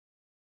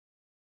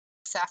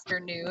this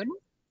afternoon.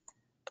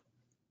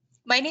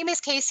 My name is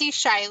Casey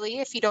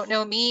Shiley. If you don't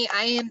know me,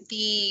 I am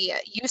the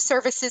Youth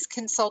Services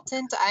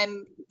Consultant.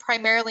 I'm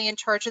primarily in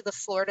charge of the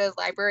Florida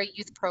Library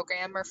Youth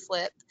Program, or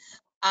FLIP,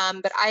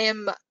 but I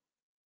am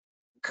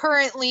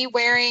currently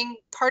wearing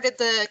part of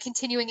the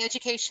continuing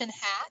education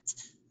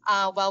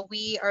hat while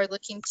we are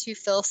looking to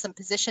fill some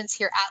positions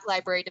here at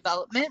Library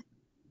Development.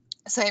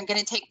 So I'm going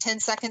to take 10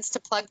 seconds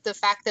to plug the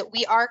fact that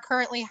we are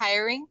currently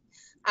hiring.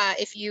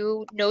 If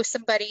you know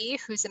somebody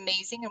who's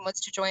amazing and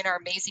wants to join our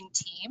amazing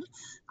team,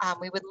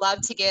 we would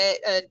love to get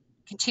a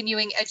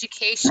continuing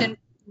education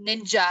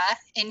ninja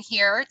in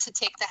here to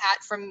take the hat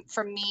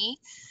from me.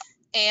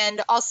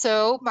 And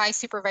also my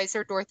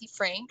supervisor, Dorothy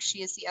Frank.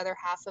 She is the other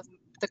half of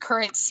the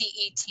current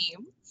CE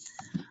team.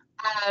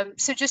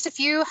 So just a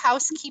few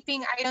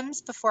housekeeping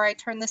items before I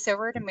turn this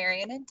over to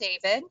Marion and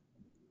David.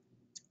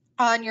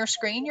 On your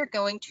screen, you're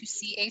going to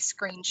see a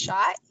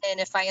screenshot, and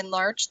if I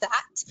enlarge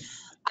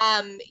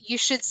that, you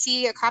should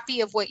see a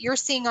copy of what you're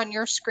seeing on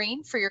your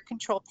screen for your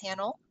control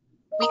panel.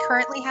 We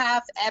currently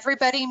have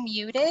everybody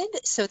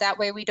muted, so that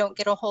way we don't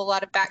get a whole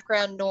lot of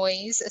background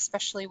noise,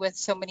 especially with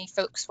so many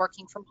folks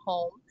working from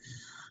home.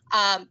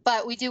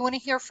 But we do want to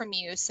hear from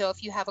you, so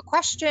if you have a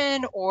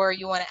question or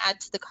you want to add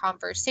to the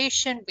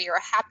conversation, we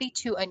are happy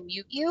to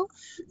unmute you.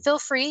 Feel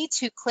free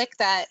to click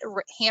that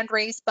hand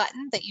raise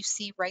button that you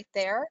see right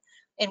there,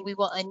 and we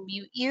will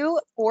unmute you,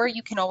 or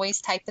you can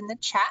always type in the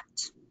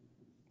chat,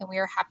 and we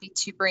are happy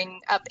to bring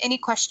up any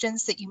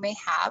questions that you may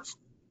have.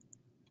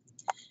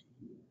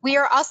 We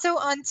are also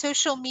on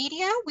social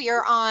media. We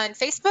are on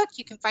Facebook.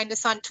 You can find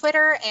us on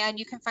Twitter, and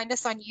you can find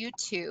us on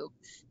YouTube.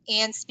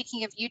 And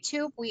speaking of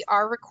YouTube, we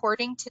are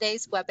recording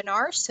today's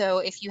webinar. So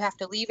if you have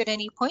to leave at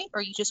any point,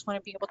 or you just want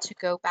to be able to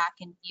go back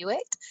and view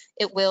it,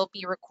 it will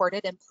be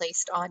recorded and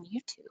placed on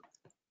YouTube.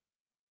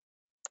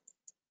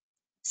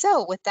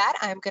 So with that,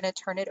 I'm going to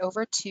turn it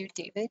over to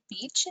David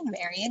Beach and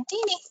Marion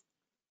Deeney.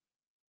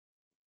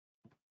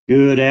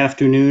 Good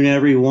afternoon,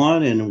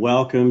 everyone, and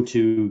welcome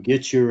to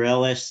Get Your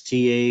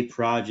LSTA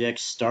Project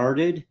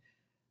Started.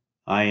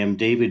 I am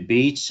David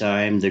Beach.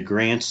 I am the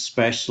Grants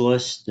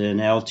Specialist and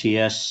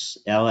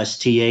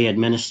LSTA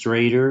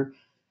Administrator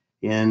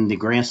in the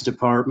Grants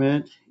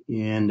Department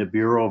in the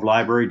Bureau of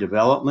Library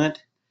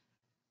Development.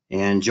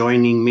 And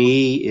joining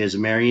me is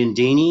Marion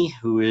Deeney,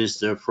 who is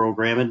the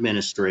Program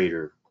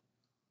Administrator.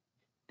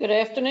 Good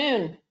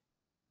afternoon.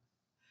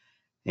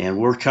 And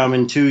we're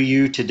coming to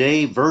you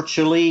today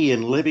virtually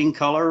in living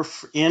color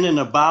in and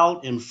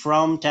about and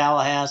from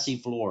Tallahassee,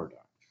 Florida.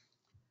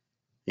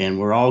 And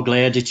we're all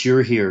glad that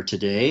you're here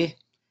today.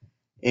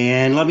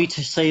 And let me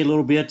say a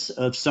little bit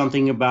of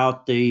something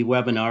about the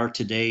webinar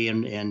today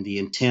and the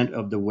intent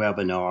of the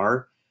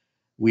webinar.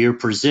 We are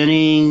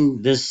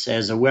presenting this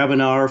as a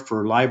webinar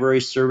for Library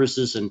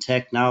Services and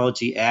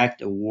Technology Act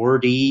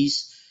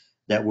awardees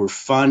that were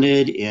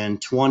funded in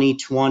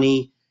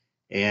 2020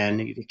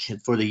 and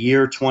for the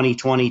year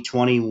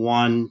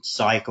 2020-21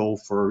 cycle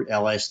for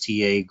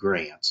LSTA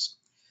grants.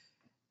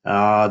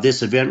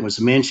 This event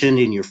was mentioned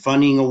in your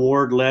funding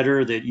award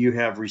letter that you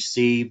have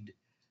received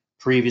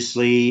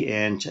previously,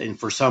 and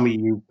for some of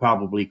you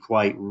probably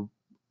quite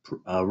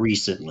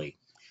recently.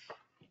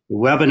 The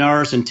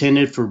webinar is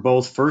intended for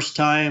both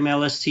first-time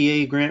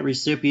LSTA grant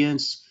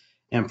recipients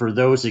and for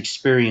those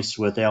experienced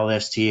with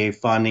LSTA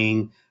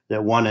funding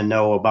that want to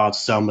know about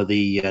some of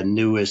the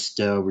newest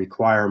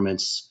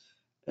requirements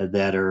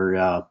that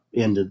are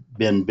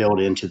been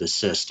built into the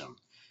system.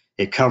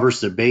 It covers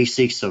the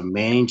basics of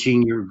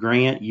managing your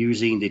grant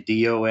using the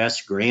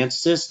DOS grant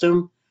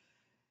system,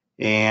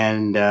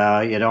 and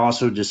it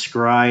also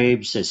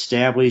describes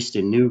established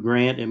and new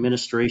grant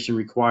administration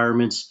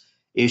requirements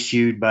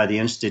issued by the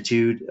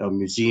Institute of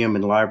Museum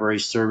and Library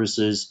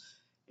Services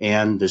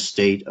and the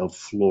state of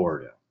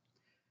Florida.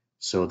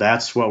 So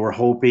that's what we're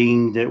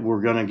hoping that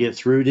we're going to get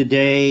through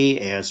today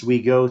as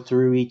we go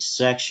through each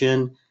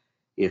section.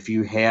 If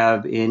you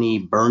have any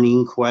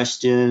burning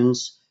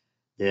questions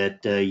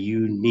that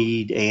you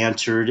need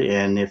answered,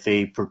 and if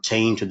they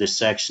pertain to the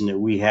section that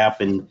we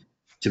happen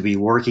to be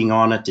working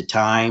on at the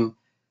time,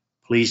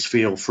 please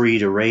feel free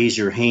to raise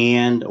your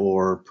hand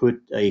or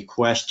put a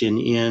question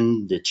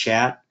in the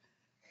chat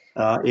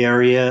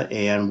area,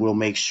 and we'll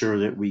make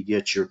sure that we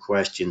get your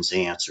questions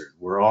answered.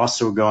 We're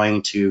also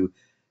going to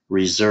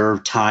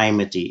reserve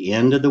time at the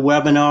end of the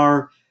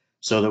webinar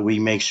so that we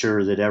make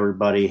sure that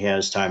everybody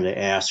has time to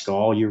ask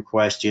all your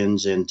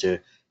questions and to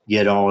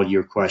get all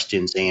your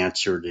questions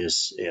answered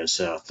as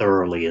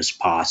thoroughly as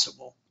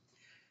possible.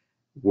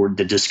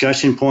 The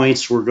discussion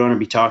points we're going to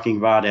be talking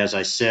about, as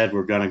I said,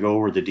 we're going to go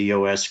over the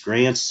DOS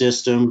grant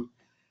system.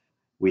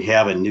 We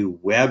have a new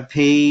web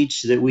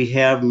page that we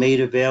have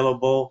made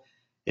available.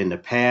 In the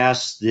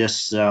past,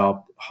 this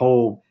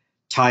whole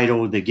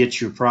title, the Get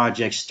Your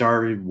Project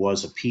Started,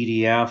 was a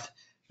PDF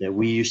that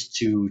we used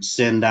to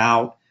send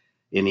out.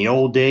 In the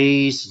old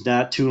days,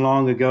 not too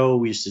long ago,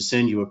 we used to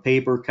send you a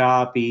paper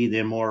copy.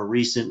 Then more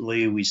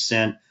recently, we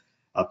sent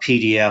a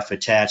PDF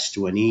attached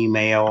to an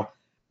email.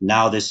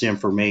 Now this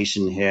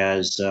information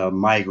has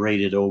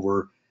migrated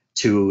over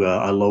to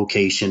a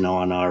location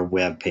on our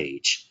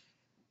webpage.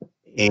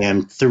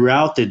 And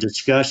throughout the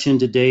discussion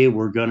today,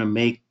 we're going to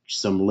make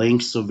some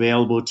links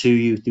available to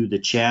you through the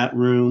chat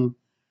room.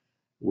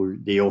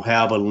 You'll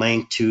have a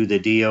link to the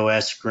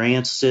DOS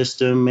grant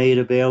system made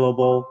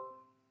available.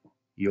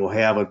 You'll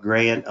have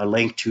a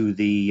link to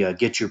the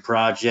Get Your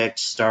Project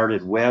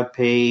Started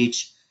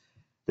webpage.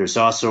 There's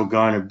also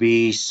going to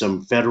be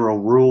some federal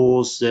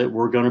rules that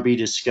we're going to be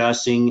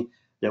discussing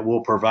that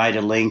we'll provide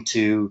a link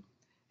to.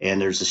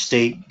 And there's a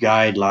state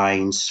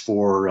guidelines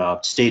for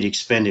state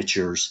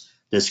expenditures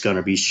that's going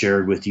to be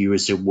shared with you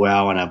as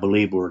well. And I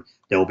believe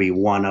there'll be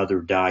one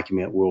other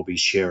document we'll be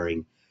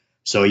sharing.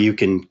 So you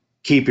can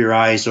keep your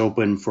eyes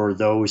open for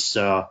those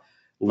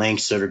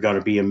links that are going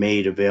to be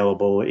made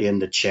available in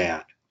the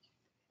chat.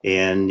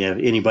 And if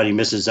anybody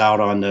misses out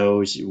on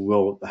those,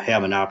 we'll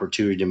have an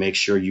opportunity to make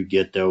sure you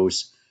get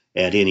those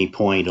at any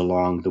point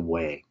along the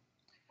way.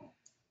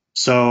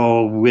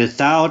 So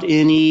without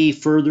any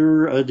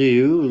further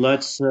ado,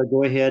 let's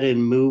go ahead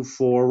and move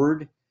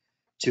forward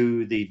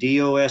to the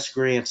DOS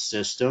grant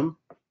system.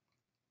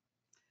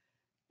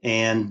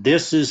 And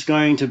this is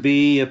going to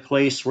be a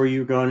place where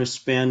you're going to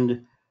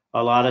spend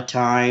a lot of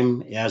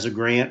time as a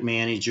grant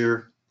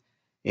manager.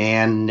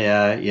 And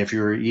if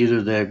you're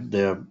either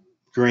the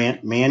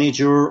grant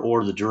manager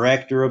or the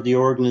director of the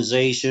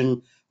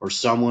organization or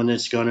someone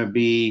that's going to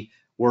be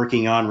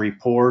working on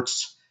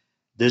reports,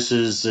 this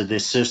is the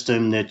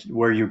system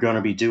where you're going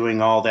to be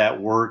doing all that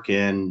work,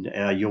 and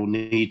you'll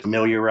need to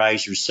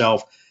familiarize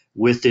yourself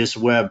with this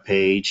web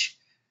page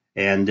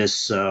and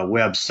this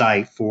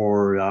website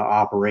for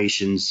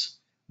operations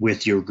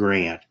with your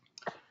grant.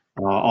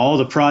 All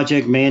the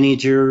project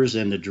managers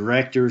and the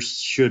directors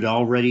should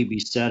already be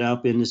set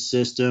up in the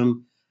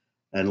system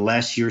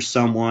unless you're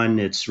someone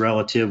that's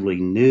relatively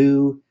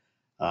new.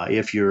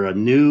 If you're a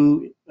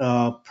new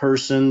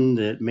person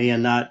that may have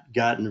not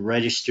gotten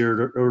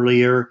registered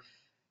earlier,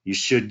 you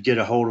should get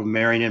a hold of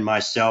Marion and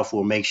myself.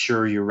 We'll make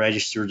sure you're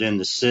registered in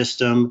the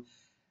system.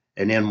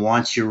 And then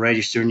once you're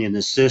registered in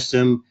the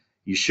system,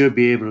 you should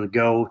be able to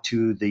go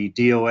to the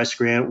DOS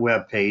grant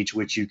webpage,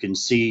 which you can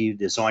see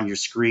is on your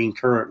screen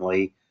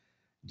currently,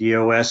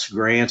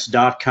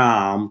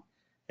 dosgrants.com.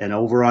 And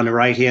over on the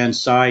right-hand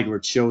side where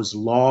it shows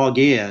log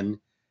in,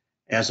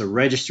 as a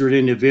registered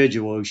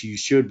individual, you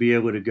should be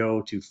able to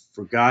go to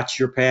forgot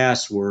your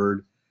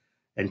password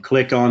and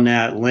click on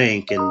that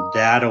link, and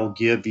that'll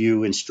give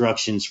you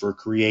instructions for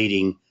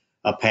creating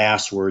a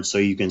password so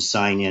you can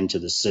sign into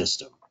the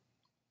system.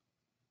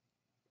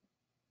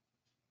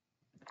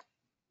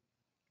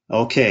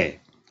 Okay,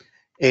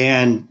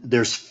 and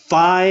there's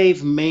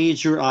 5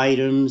 major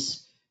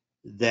items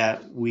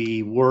that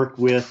we work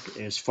with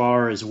as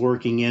far as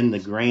working in the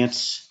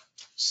grants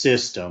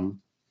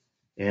system,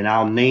 and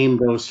I'll name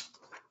those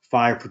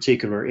 5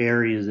 particular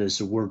areas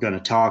as we're going to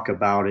talk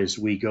about as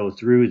we go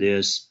through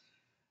this.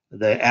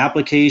 The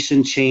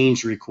application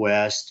change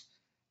request,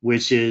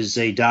 which is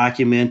a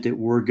document that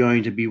we're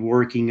going to be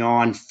working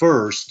on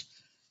first.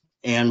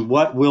 And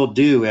what we'll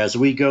do as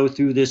we go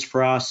through this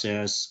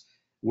process,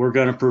 we're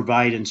going to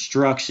provide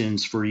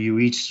instructions for you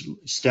each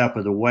step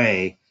of the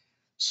way.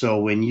 So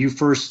when you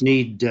first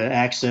need to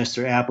access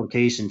their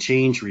application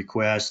change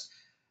request,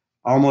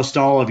 almost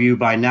all of you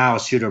by now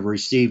should have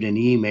received an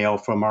email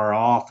from our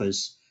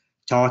office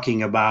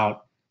talking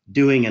about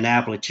doing an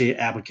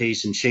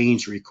application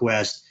change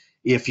request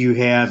if you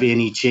have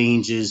any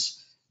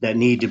changes that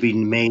need to be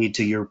made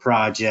to your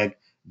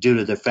project due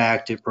to the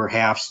fact that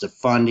perhaps the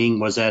funding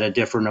was at a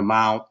different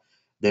amount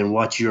than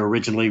what you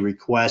originally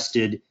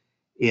requested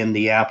in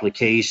the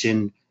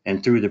application,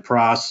 and through the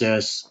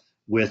process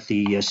with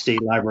the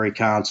State Library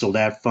Council,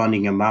 that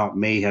funding amount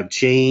may have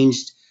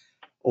changed,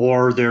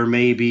 or there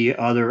may be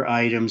other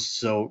items.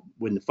 So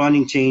when the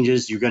funding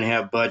changes, you're going to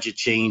have budget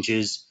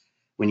changes.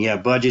 When you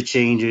have budget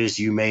changes,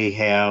 you may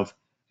have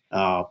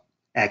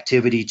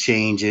activity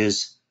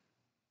changes.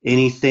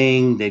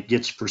 Anything that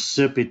gets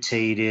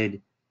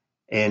precipitated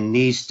and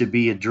needs to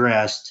be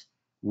addressed,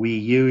 we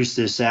use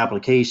this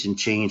application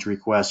change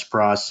request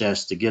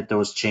process to get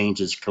those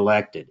changes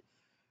collected.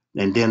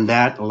 And then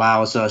that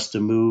allows us to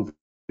move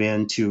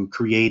into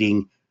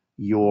creating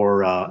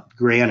your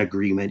grant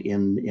agreement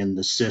in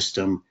the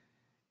system,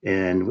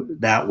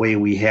 and that way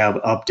we have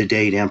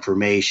up-to-date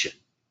information.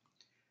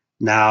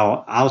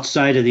 Now,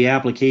 outside of the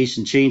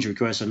application change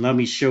request, and let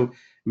me show,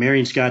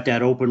 Marion's got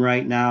that open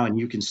right now, and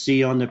you can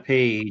see on the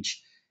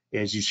page,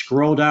 as you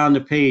scroll down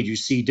the page, you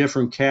see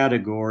different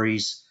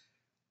categories,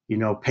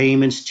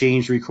 payments,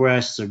 change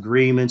requests,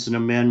 agreements and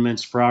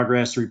amendments,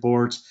 progress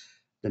reports.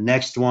 The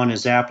next one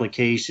is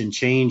application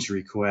change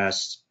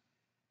requests.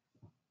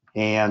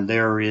 And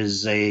there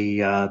is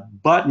a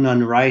button on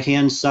the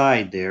right-hand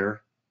side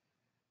there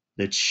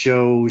that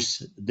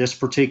shows this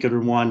particular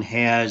one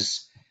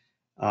has,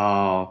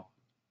 I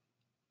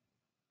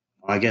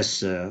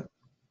guess I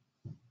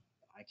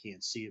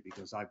can't see it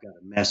because I've got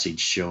a message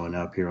showing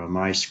up here on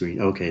my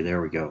screen. Okay,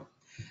 there we go.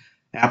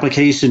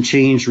 Application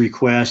change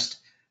request,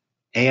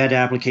 add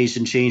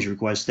application change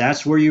request.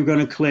 That's where you're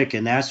going to click,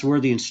 and that's where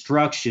the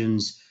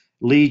instructions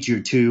lead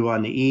you to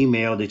on the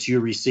email that you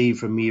received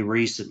from me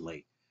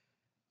recently.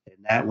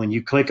 And that when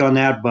you click on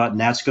that button,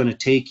 that's going to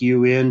take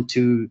you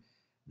into,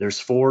 there's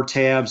 4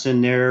 tabs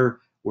in there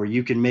where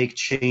you can make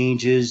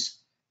changes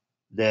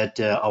that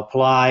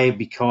apply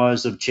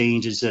because of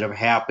changes that have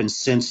happened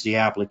since the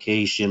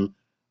application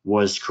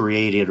was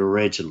created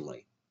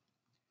originally.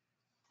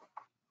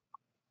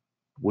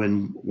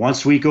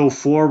 Once we go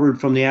forward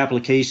from the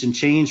application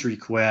change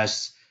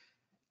request,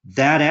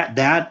 that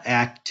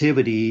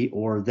activity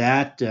or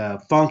that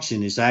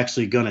function is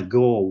actually going to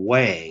go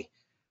away.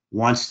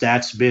 Once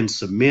that's been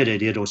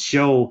submitted, it'll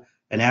show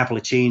an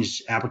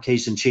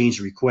application change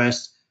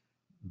request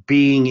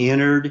being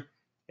entered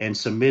and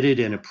submitted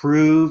and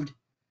approved,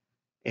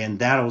 and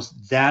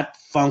that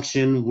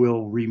function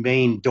will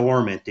remain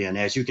dormant then.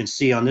 As you can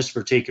see on this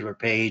particular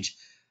page,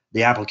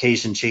 the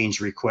application change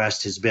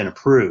request has been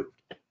approved,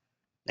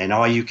 and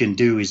all you can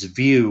do is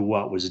view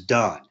what was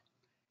done.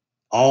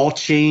 All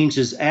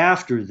changes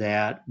after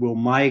that will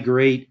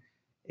migrate,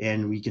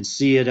 and we can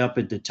see it up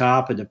at the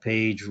top of the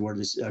page where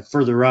this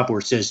further up where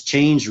it says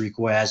change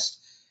request.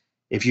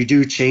 If you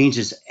do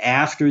changes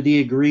after the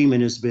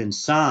agreement has been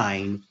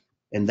signed,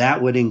 and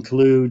that would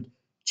include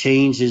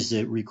changes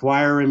that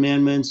require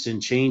amendments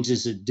and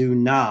changes that do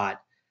not,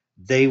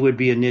 they would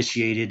be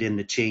initiated in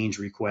the change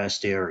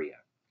request area.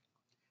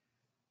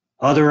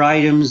 Other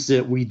items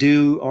that we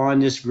do on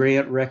this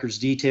grant records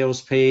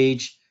details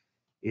page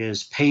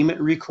is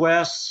payment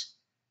requests,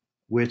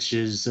 which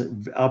is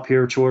up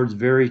here towards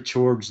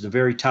the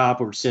very top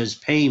where it says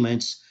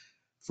payments.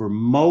 For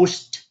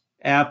most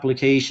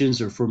applications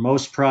or for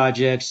most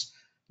projects,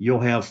 you'll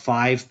have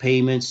 5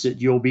 payments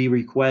that you'll be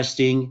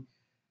requesting,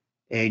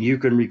 and you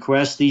can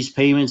request these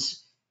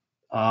payments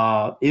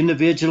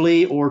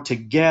individually or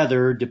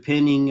together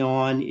depending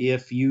on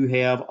if you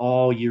have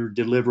all your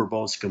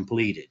deliverables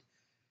completed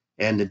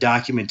and the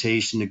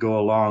documentation to go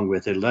along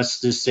with it.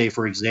 Let's just say,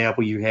 for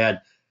example, you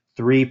had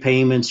 3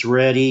 payments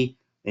ready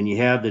and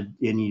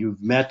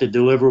you've met the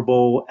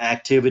deliverable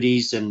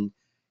activities and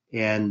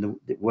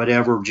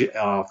whatever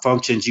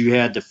functions you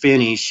had to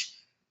finish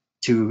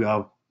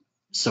to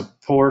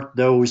support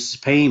those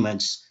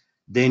payments.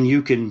 Then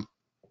you can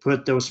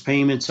put those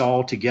payments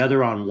all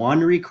together on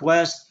one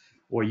request,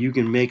 or you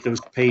can make those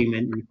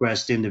payment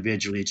requests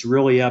individually. It's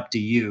really up to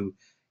you.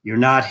 You're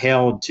not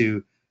held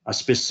to a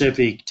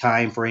specific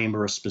time frame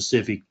or a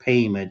specific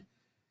payment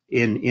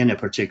in a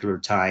particular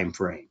time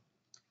frame.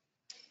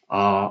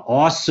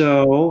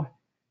 Also,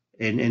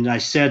 and I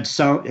said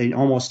some, in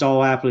almost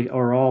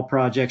all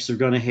projects are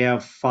going to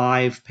have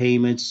 5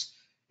 payments.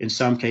 In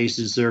some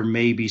cases, there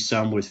may be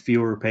some with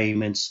fewer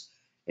payments,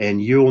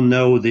 and you'll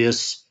know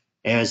this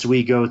as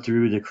we go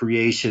through the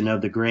creation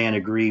of the grant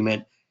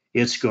agreement.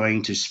 It's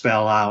going to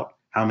spell out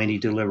how many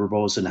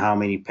deliverables and how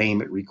many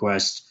payment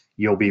requests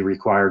you'll be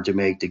required to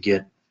make to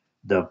get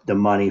the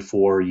money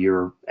for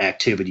your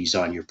activities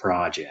on your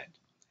project.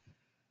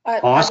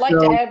 I'd like to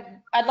Also,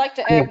 add, I'd like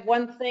to add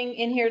one thing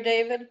in here,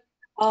 David.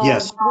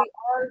 yes, We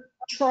are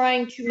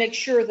trying to make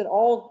sure that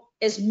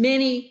as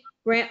many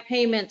grant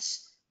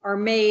payments are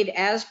made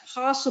as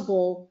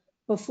possible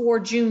before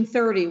June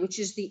 30, which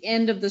is the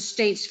end of the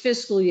state's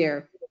fiscal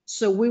year.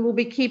 So we will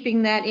be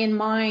keeping that in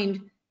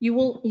mind. You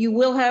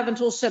will have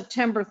until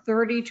September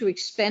 30 to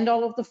expend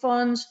all of the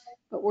funds,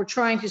 but we're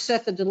trying to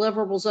set the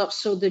deliverables up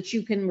so that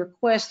you can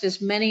request as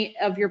many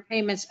of your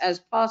payments as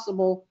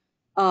possible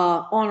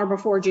on or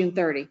before June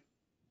 30.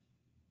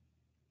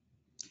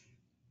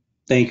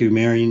 thank you,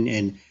 Marion.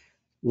 And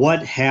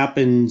what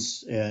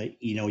happens,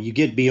 you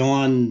get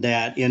beyond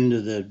that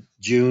into the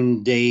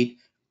June date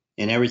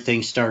and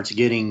everything starts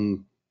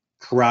getting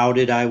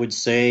crowded, I would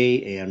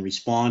say, and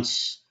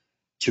response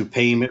to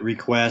payment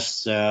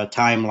requests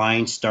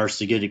timeline starts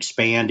to get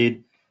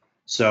expanded.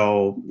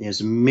 So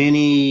as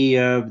many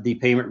of the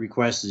payment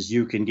requests as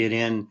you can get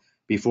in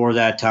before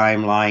that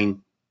timeline,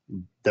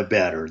 the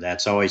better.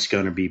 That's always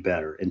going to be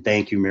better. And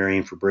thank you,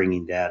 Marion, for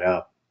bringing that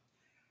up.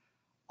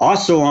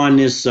 Also on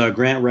this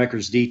grant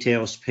records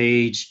details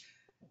page,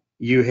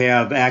 you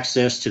have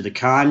access to the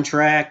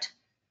contract.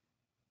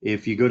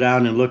 If you go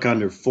down and look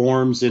under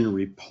forms and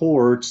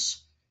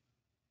reports,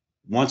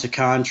 once a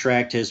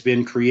contract has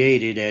been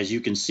created, as you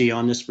can see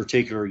on this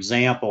particular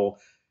example,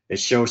 it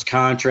shows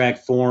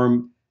contract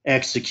form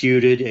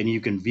executed, and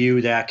you can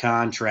view that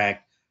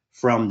contract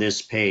from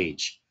this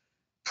page.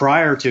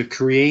 Prior to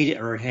creating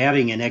or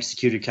having an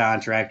executed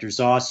contract, there's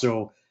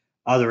also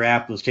other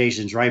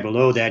applications right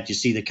below that. You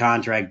see the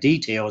contract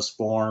details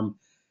form,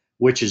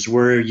 which is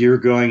where you're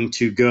going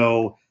to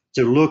go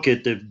to look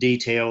at the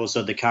details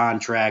of the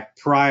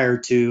contract prior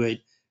to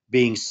it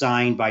being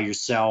signed by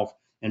yourself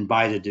and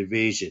by the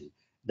division.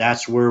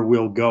 That's where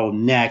we'll go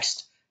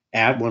next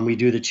when we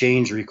do the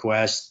change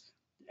request.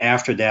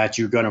 After that,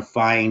 you're going to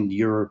find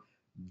your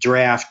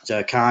draft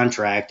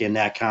contract in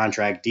that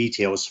contract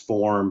details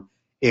form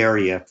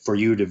area for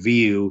you to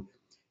view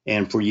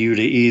and for you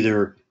to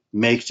either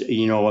make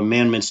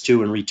amendments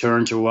to and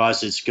return to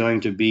us. It's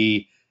going to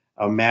be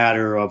a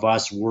matter of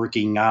us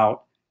working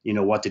out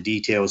what the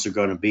details are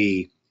going to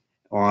be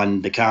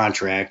on the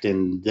contract,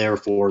 and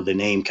therefore the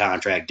name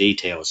contract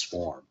details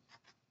form.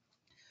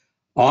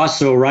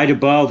 Also, right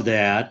above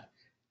that,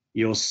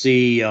 you'll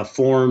see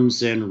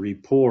forms and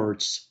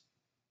reports,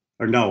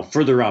 or no,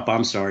 further up,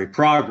 I'm sorry,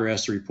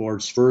 progress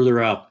reports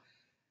further up.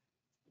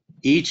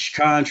 Each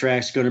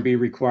contract is going to be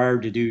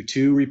required to do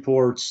 2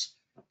 reports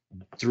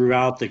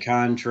throughout the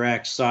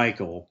contract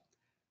cycle.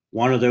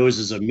 One of those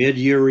is a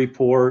mid-year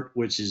report,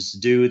 which is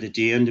due at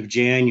the end of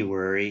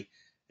January,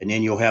 and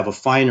then you'll have a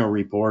final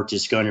report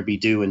that's going to be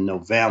due in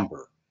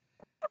November.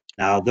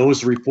 Now,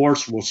 those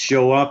reports will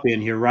show up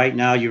in here. Right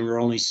now, you're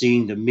only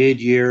seeing the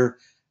mid-year.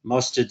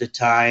 Most of the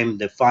time,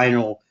 the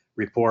final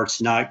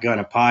report's not going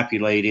to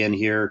populate in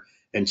here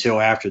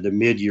until after the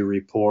mid-year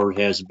report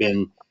has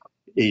been,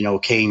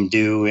 came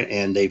due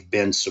and they've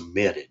been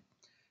submitted.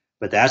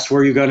 But that's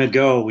where you're going to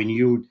go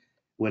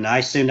when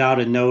I send out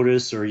a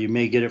notice, or you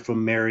may get it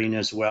from Marion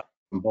as well,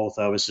 from both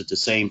of us at the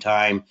same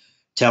time,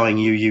 telling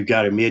you you've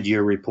got a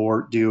mid-year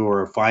report due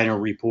or a final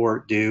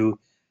report due.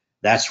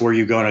 That's where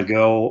you're going to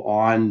go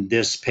on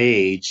this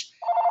page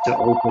to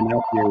open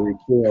up your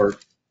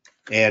report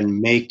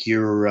and make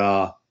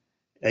your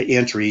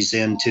entries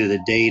into the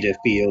data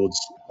fields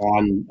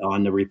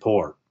on the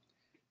report.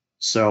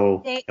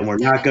 So, and we're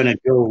not David,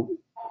 going to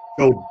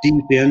go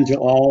deep into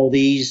all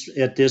these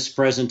at this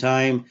present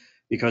time,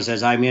 because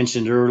as I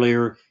mentioned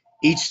earlier,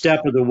 each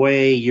step of the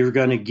way, you're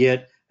going to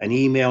get an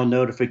email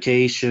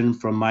notification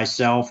from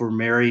myself or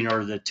Marion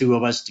or the two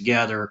of us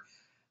together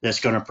that's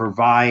going to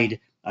provide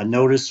a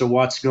notice of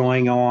what's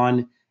going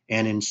on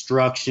and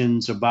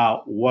instructions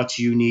about what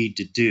you need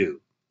to do.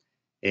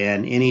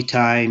 And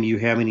anytime you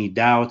have any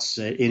doubts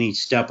at any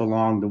step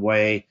along the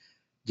way,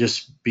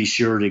 just be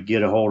sure to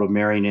get a hold of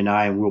Marion and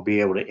I, and we'll be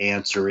able to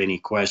answer any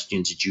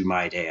questions that you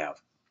might have.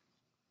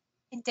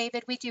 and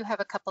David, we do have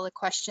a couple of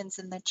questions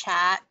in the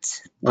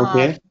chat.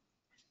 Okay.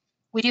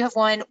 We do have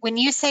one. When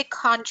you say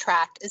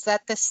contract, is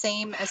that the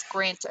same as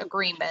grant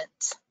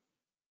agreement?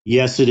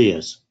 Yes, it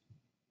is.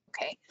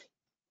 Okay.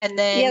 And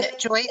then Yes,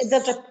 Joyce,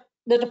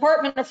 the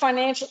Department of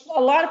Financial,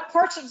 a lot of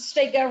parts of the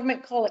state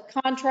government call it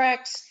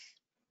contracts.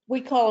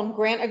 We call them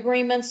grant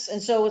agreements.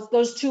 And so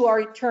those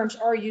two terms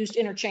are used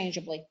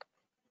interchangeably.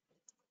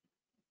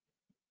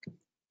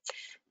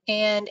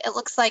 and it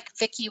looks like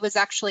Vicki was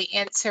actually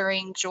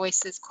answering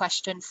Joyce's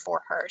question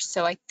for her.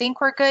 So I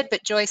think we're good,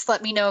 but Joyce,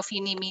 let me know if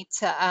you need me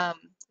to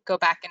go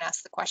back and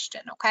ask the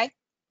question, okay?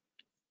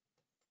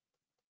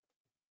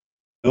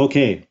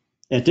 Okay.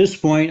 At this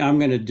point, I'm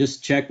going to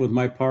just check with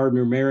my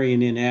partner,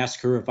 Marion, and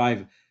ask her if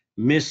I've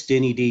missed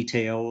any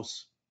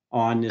details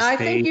on this I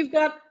think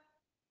page.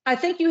 I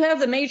think you have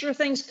the major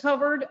things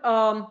covered.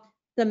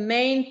 The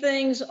main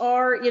things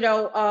are,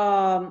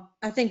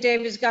 I think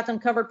David's got them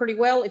covered pretty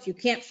well. If you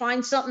can't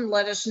find something,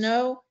 let us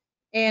know.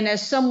 And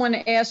as someone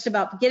asked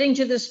about getting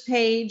to this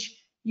page,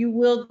 you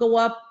will go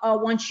up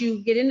once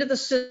you get into the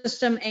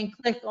system and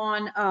click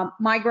on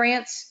My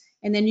Grants,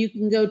 and then you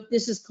can go,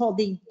 this is called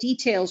the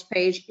details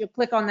page. You'll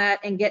click on that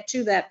and get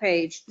to that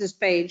page, this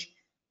page.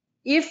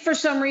 If for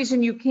some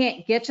reason you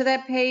can't get to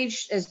that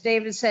page, as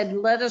David said,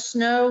 let us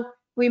know.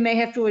 We may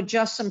have to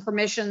adjust some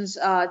permissions.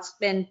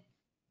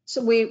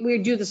 So we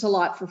do this a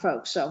lot for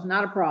folks, so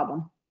not a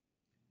problem.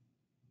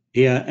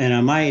 Yeah, and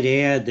I might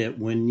add that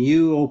when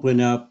you open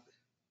up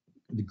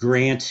the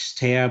grants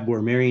tab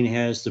where Marion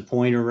has the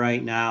pointer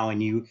right now,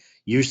 and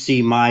you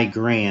see My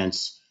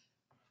Grants,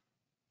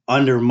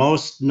 under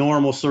most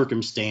normal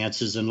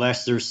circumstances,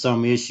 unless there's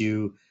some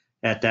issue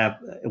at that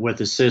with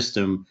the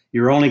system,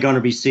 you're only going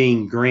to be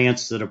seeing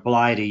grants that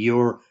apply to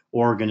your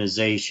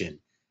organization.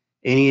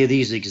 Any of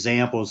these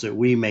examples that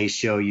we may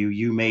show you,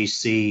 you may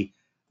see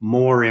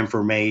more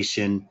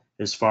information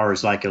as far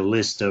as like a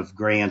list of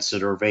grants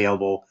that are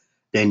available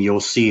than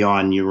you'll see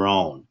on your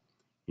own.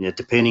 And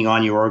depending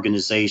on your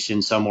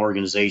organization, some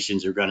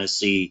organizations are going to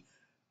see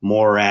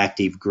more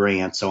active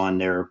grants on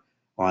their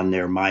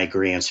My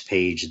Grants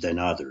page than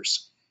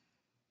others.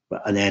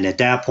 And then at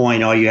that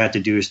point, all you have to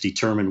do is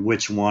determine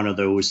which one of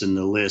those in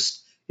the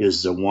list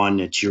is the one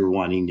that you're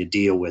wanting to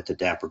deal with at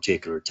that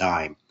particular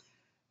time.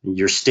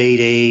 Your state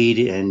aid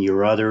and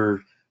your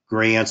other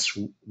grants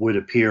would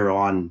appear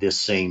on this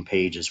same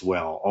page as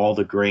well. All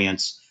the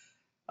grants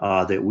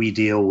that we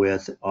deal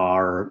with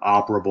are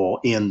operable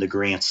in the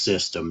grant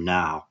system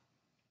now.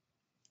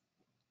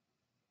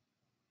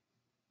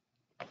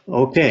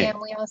 Okay. And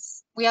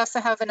we also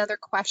have another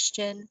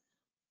question.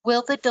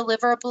 Will the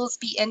deliverables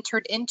be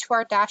entered into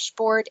our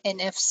dashboard,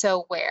 and if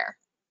so, where?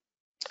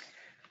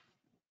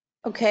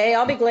 Okay,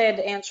 I'll be glad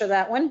to answer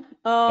that one.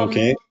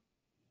 Okay.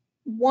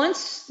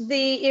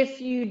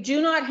 If you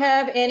do not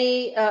have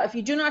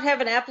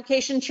an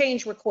application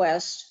change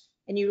request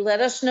and you let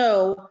us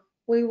know,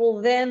 we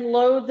will then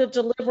load the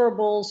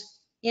deliverables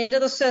into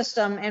the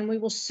system and we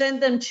will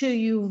send them to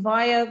you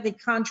via the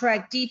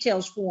contract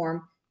details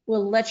form.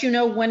 We'll let you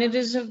know when it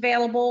is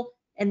available,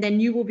 and then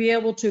you will be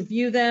able to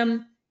view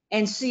them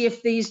and see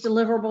if these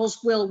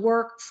deliverables will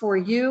work for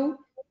you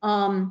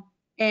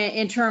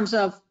in terms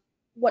of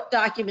what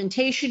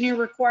documentation you're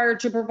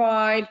required to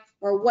provide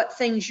or what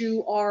things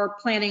you are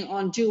planning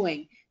on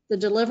doing. The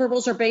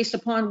deliverables are based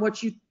upon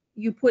what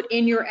you put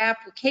in your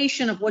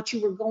application of what you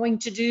were going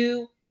to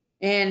do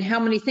and how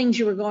many things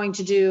you were going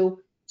to do.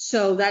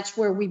 So that's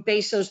where we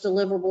base those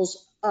deliverables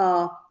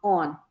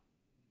on.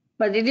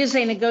 But it is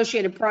a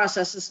negotiated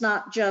process. It's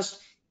not just,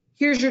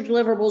 here's your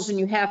deliverables and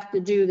you have to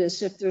do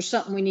this. If there's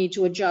something we need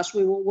to adjust,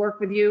 we will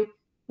work with you.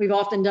 We've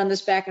often done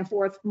this back and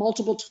forth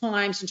multiple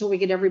times until we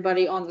get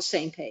everybody on the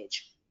same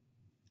page.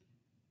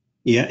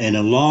 Yeah, and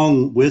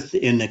along with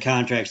in the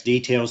contracts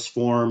details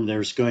form,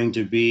 there's going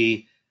to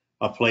be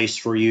a place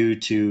for you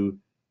to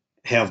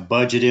have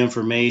budget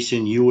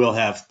information. You will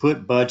have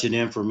put budget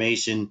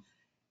information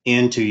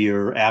into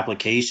your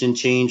application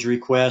change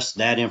request.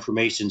 That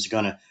information is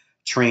going to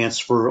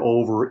transfer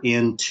over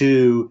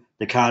into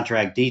the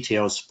contract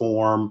details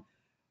form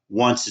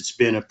once it's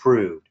been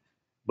approved.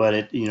 But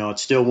it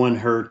still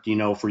wouldn't hurt,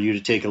 for you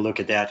to take a look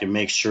at that and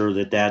make sure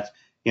that that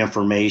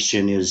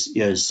information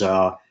is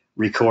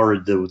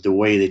recorded the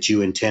way that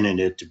you intended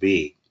it to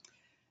be.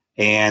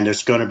 And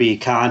there's going to be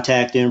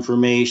contact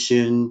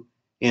information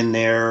in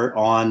there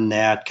on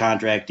that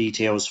contract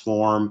details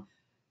form.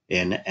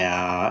 And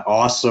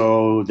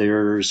also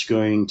there's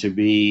going to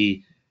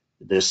be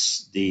the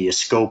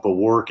scope of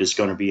work is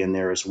going to be in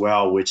there as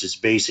well, which is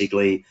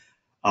basically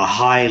a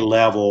high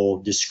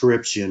level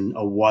description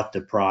of what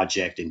the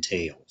project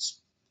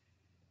entails.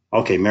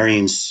 Okay,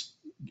 Marion's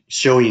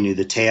showing you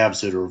the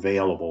tabs that are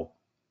available.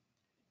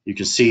 You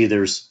can see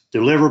there's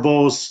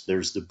deliverables,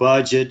 there's the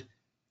budget,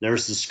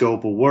 there's the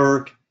scope of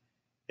work,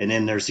 and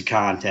then there's the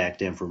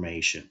contact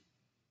information.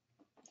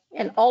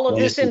 And all of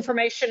this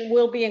information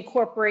will be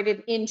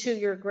incorporated into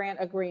your grant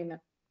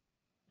agreement.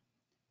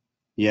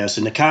 Yes,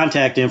 and the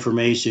contact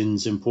information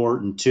is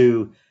important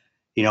too.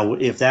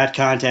 If that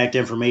contact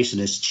information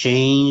has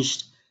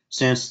changed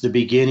since the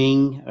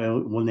beginning,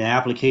 when the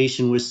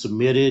application was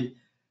submitted,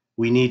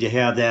 we need to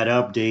have that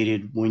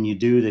updated when you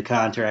do the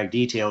contract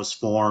details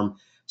form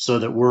so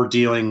that we're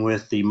dealing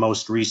with the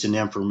most recent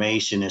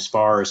information as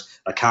far as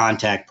a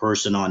contact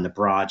person on the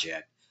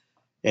project.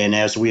 And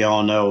as we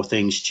all know,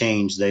 things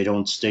change. They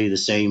don't stay the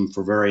same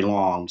for very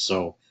long.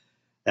 So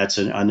that's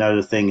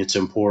another thing that's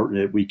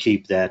important, that we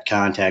keep that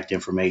contact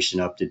information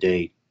up to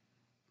date.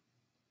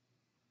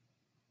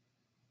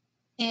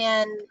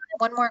 And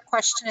one more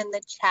question in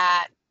the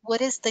chat. What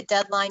is the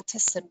deadline to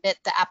submit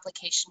the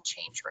application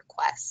change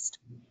request?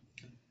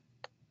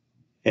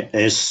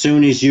 As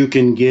soon as you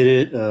can get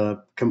it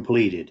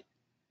completed.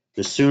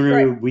 The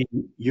sooner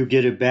you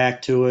get it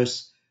back to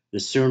us, the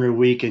sooner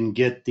we can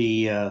get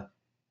the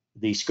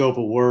scope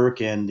of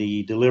work and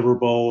the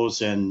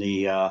deliverables and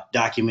the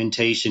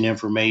documentation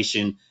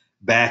information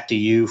back to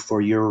you for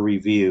your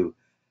review.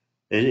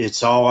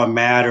 It's all a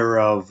matter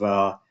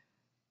of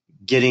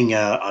getting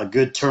a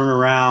good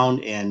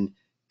turnaround and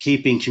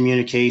keeping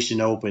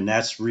communication open.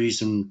 That's the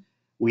reason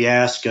we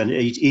ask on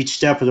each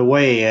step of the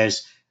way.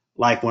 As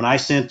like when I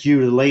sent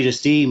you the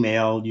latest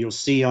email, you'll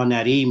see on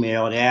that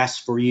email it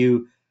asks for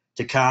you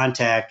to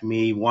contact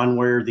me one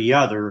way or the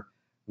other,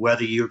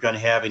 whether you're going to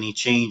have any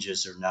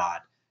changes or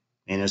not.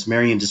 And as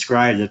Marion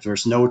described, if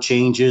there's no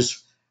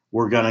changes,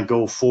 we're going to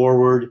go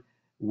forward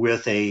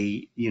with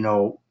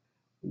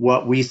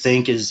what we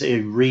think is a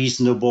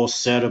reasonable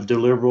set of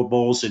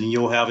deliverables, and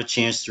you'll have a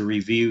chance to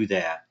review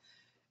that.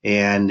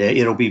 And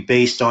it'll be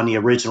based on the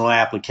original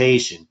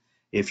application.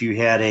 If you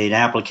had an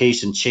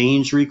application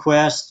change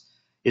request,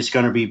 it's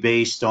going to be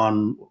based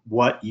on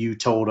what you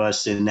told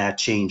us in that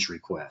change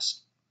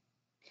request.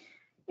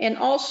 And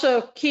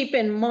also keep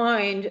in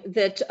mind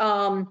that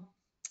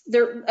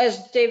there,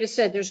 as David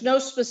said, there's no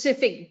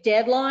specific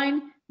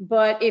deadline,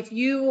 but if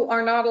you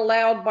are not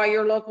allowed by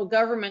your local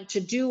government to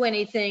do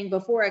anything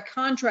before a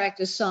contract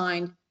is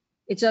signed,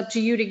 it's up to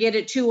you to get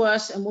it to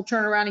us, and we'll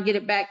turn around and get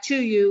it back to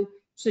you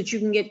so that you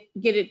can get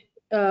it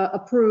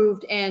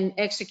approved and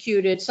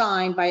executed,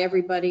 signed by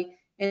everybody,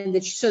 and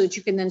that so that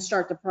you can then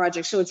start the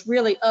project. So it's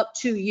really up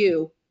to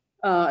you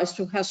as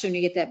to how soon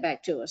you get that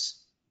back to us.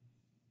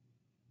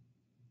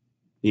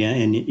 Yeah,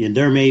 and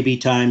there may be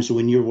times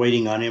when you're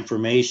waiting on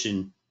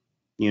information,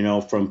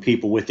 from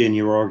people within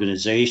your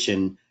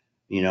organization,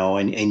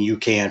 and you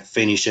can't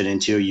finish it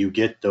until you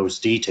get those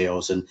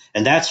details. And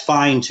that's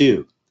fine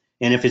too.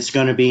 And if it's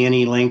going to be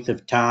any length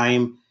of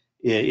time,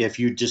 if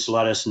you just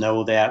let us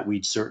know that,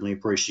 we'd certainly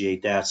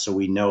appreciate that. So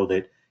we know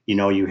that,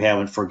 you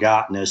haven't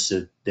forgotten us,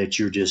 that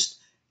you're just,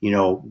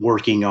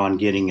 working on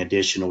getting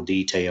additional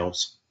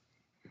details.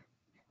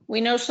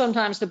 We know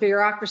sometimes the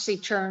bureaucracy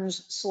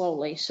turns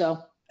slowly,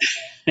 so.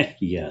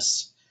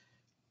 Yes.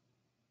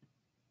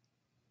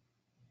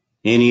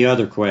 Any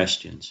other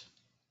questions?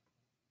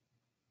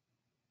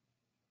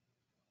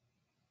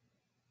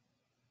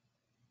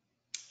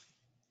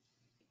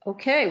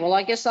 Okay, well,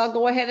 I guess I'll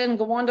go ahead and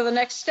go on to the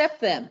next step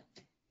then.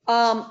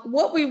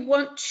 What we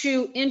want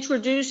to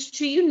introduce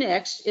to you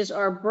next is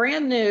our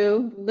brand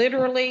new,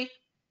 literally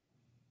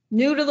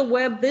new to the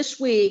web this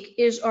week,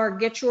 is our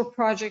Get Your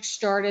Project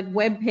Started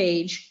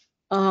webpage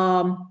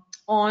on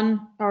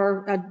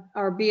our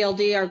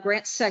BLD, our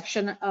grant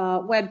section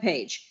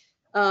webpage.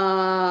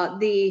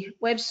 The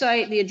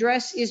website, the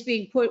address is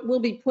will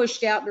be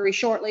pushed out very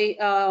shortly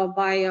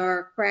by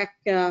our crack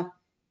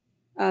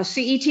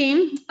CE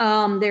team.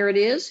 There it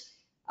is.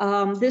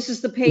 This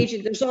is the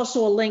page. There's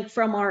also a link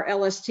from our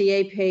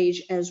LSTA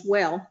page as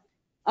well.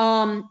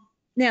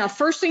 Now,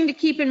 first thing to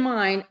keep in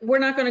mind, we're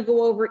not going to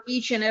go over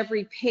each and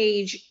every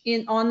page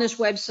on this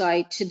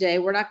website today.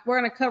 We're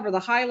going to cover the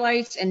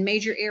highlights and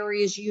major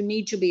areas you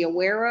need to be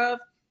aware of,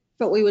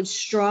 but we would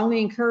strongly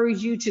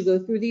encourage you to go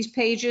through these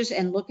pages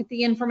and look at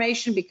the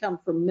information, become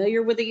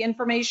familiar with the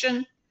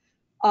information.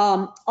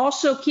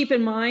 Also keep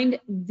in mind,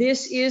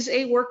 this is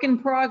a work in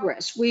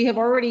progress. We have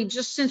already,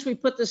 just since we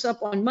put this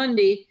up on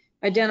Monday,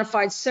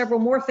 identified several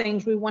more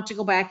things we want to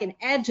go back and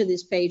add to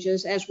these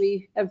pages as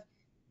we have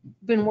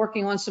been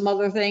working on some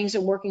other things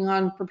and working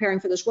on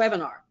preparing for this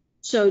webinar.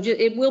 So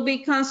it will be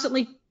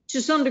constantly,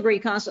 to some degree,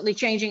 constantly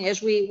changing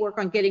as we work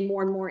on getting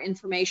more and more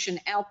information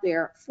out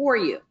there for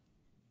you.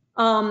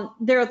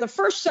 The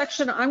first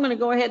section I'm going to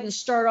go ahead and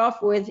start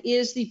off with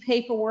is the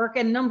paperwork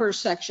and numbers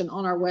section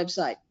on our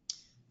website.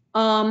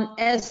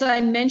 As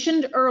I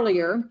mentioned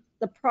earlier,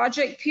 the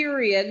project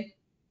period,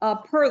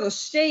 per the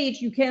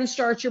state, you can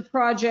start your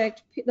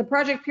project. The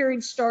project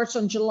period starts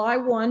on July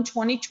 1,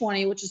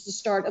 2020, which is the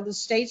start of the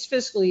state's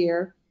fiscal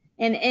year,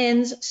 and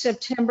ends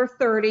September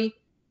 30,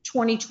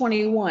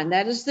 2021.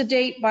 That is the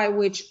date by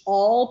which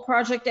all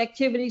project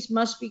activities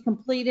must be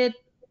completed,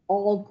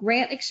 all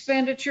grant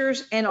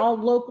expenditures, and all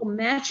local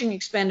matching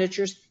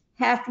expenditures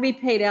have to be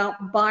paid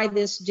out by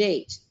this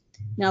date.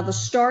 Now, the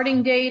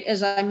starting date,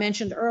 as I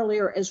mentioned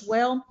earlier as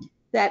well,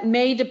 that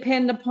may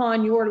depend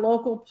upon your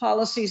local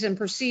policies and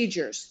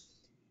procedures.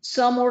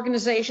 Some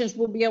organizations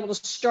will be able to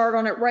start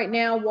on it right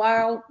now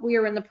while we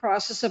are in the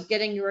process of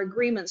getting your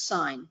agreement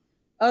signed.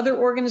 Other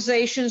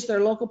organizations,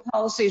 their local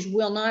policies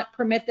will not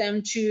permit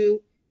them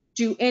to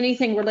do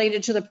anything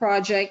related to the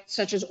project,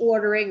 such as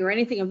ordering or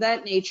anything of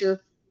that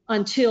nature,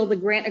 until the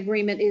grant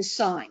agreement is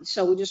signed.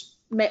 So we just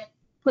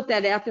put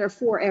that out there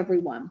for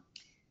everyone.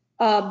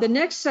 The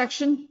next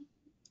section,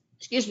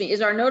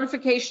 is our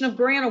notification of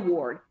grant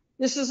award.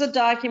 This is a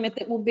document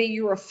that will be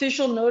your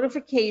official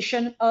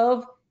notification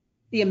of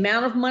the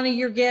amount of money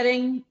you're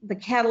getting, the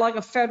catalog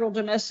of federal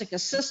domestic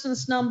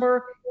assistance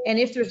number, and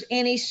if there's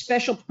any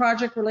special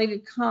project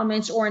related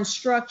comments or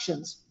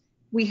instructions.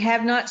 We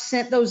have not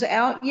sent those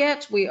out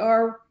yet. We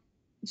are,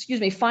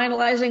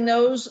 finalizing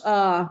those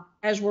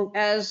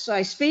as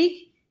I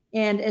speak.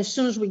 And as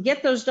soon as we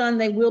get those done,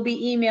 they will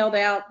be emailed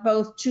out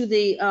both to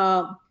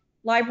the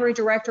library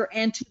director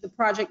and to the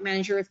project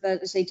manager if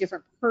that is a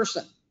different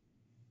person.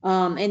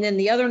 And then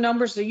the other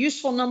numbers, the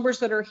useful numbers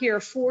that are here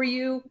for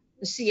you,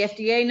 the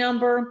CFDA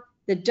number,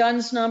 the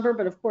DUNS number,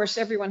 but of course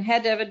everyone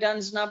had to have a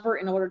DUNS number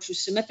in order to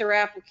submit their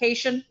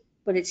application,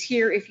 but it's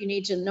here if you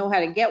need to know how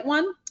to get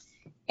one.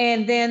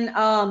 And then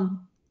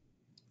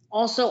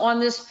also on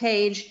this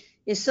page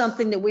is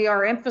something that we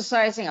are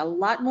emphasizing a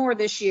lot more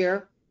this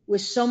year,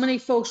 with so many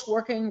folks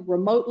working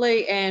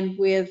remotely and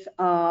with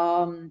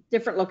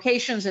different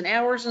locations and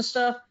hours and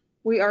stuff.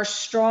 We are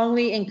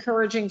strongly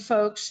encouraging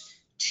folks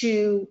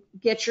to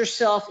get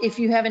yourself, if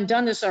you haven't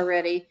done this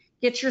already,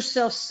 get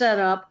yourself set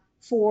up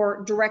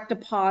for direct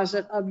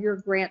deposit of your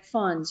grant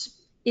funds.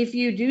 If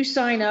you do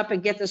sign up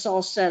and get this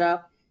all set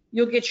up,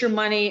 you'll get your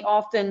money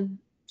often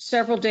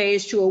several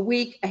days to a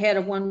week ahead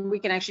of when we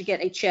can actually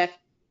get a check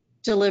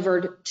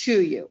delivered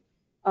to you.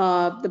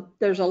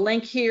 There's a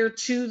link here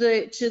to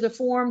the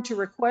form to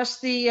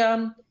request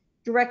the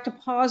direct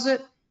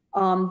deposit.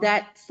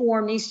 That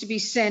form needs to be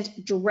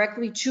sent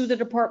directly to the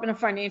Department of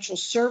Financial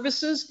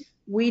Services.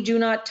 We do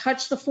not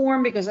touch the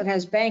form because it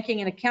has banking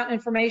and account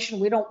information.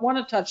 We don't want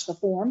to touch the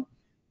form.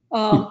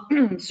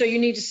 So you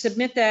need to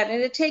submit that,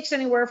 and it takes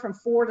anywhere from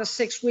 4 to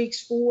 6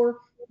 weeks for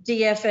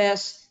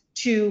DFS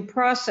to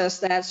process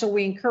that. So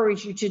we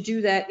encourage you to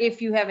do that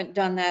if you haven't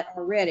done that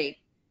already.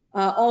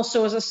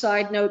 Also, as a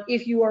side note,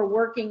 if you are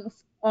working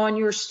on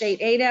your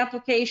state aid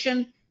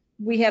application,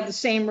 we have the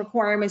same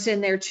requirements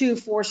in there too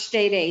for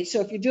state aid. So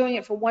if you're doing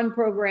it for one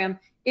program,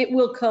 it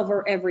will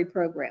cover every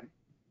program.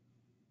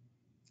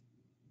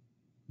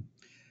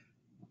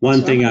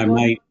 One thing I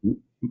might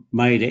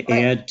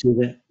add to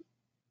that.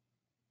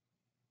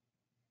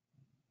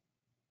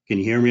 Can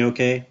you hear me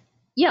okay?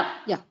 Yeah.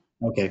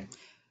 Okay.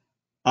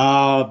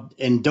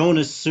 And don't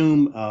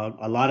assume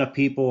a lot of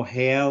people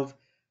have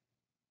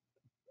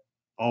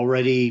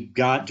already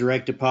got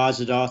direct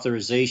deposit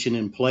authorization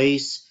in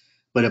place,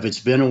 but if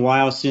it's been a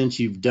while since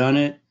you've done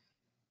it,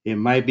 it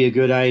might be a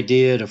good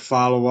idea to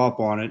follow up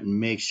on it and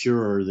make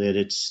sure that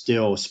it's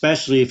still,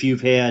 especially if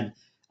you've had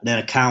an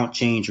account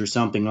change or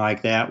something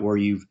like that where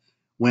you've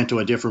went to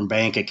a different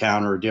bank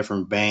account or a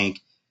different bank,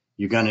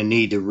 you're going to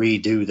need to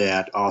redo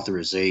that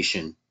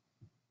authorization.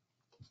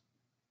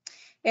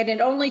 And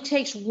it only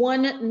takes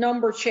one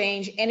number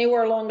change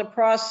anywhere along the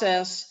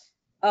process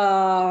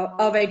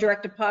of a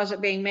direct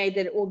deposit being made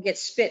that it will get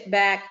spit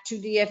back to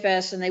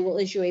DFS and they will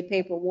issue a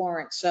paper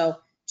warrant. So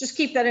just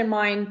keep that in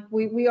mind.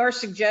 We are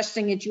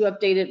suggesting that you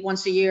update it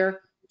once a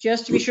year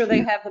just to be sure they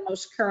have the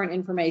most current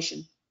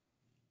information.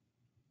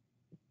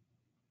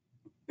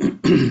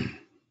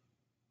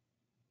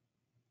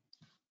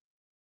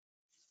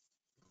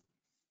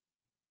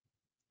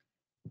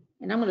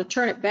 And I'm going to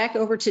turn it back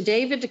over to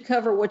David to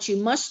cover what you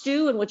must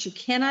do and what you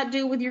cannot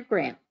do with your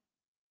grant.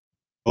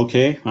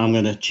 Okay, I'm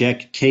going to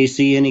check.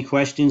 Casey, any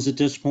questions at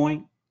this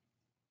point?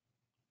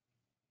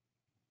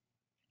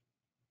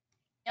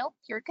 Nope,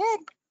 you're good.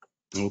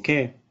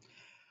 Okay.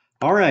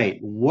 All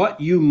right. What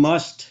you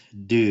must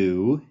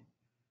do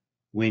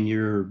when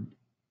you're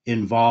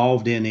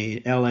involved in a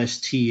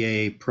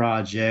LSTA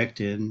project,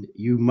 and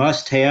you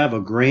must have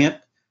a grant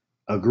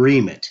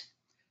agreement.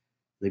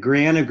 The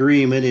grant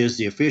agreement is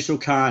the official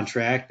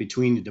contract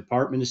between the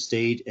Department of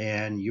State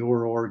and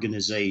your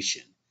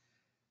organization.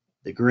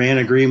 The grant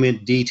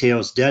agreement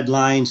details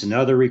deadlines and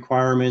other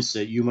requirements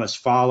that you must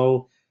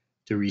follow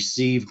to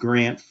receive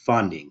grant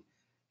funding.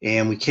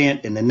 And we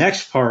can't, in the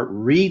next part,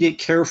 read it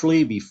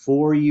carefully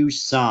before you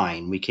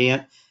sign. We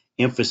can't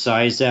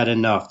emphasize that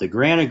enough. The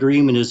grant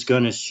agreement is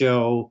going to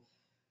show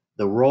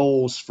the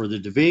roles for the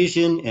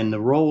division, and the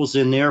roles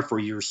in there for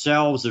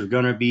yourselves are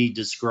going to be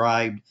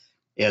described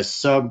as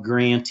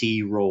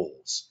sub-grantee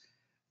roles.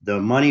 The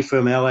money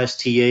from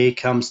LSTA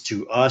comes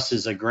to us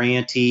as a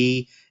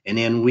grantee, and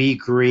then we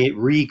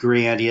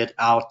re-grant it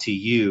out to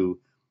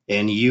you,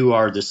 and you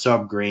are the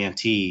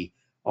sub-grantee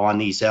on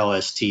these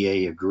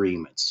LSTA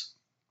agreements.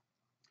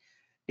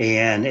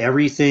 And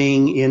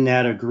everything in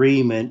that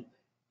agreement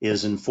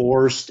is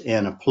enforced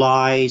and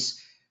applies.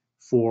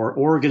 For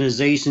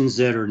organizations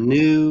that are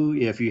new,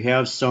 if you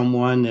have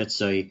someone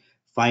that's a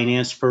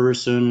finance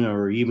person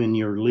or even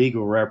your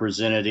legal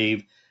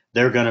representative,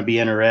 they're going to be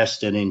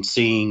interested in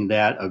seeing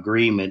that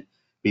agreement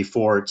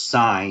before it's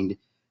signed.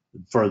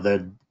 For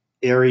the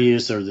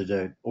areas or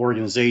the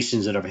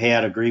organizations that have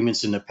had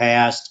agreements in the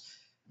past,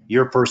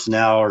 your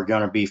personnel are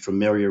going to be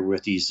familiar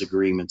with these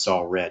agreements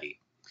already.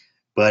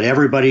 But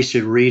everybody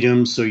should read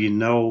them so you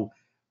know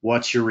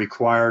what you're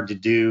required to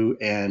do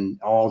and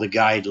all the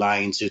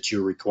guidelines that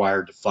you're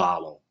required to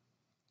follow.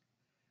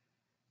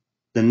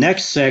 The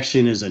next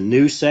section is a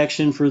new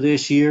section for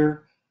this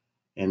year,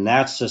 and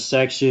that's a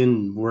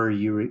section where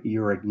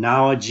you're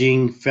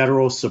acknowledging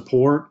federal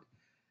support.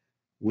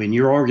 When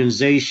your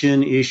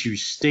organization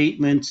issues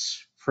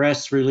statements,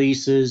 press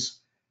releases,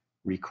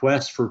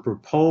 requests for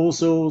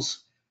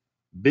proposals,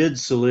 bid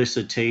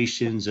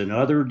solicitations, and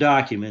other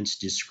documents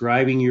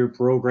describing your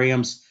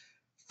programs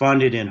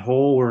funded in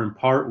whole or in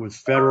part with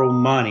federal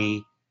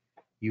money,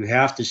 you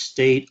have to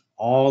state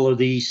all of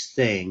these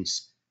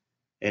things,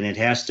 and it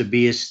has to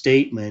be a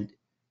statement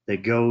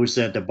that goes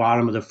at the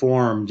bottom of the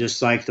form,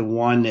 just like the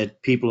one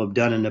that people have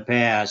done in the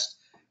past,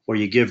 where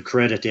you give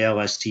credit to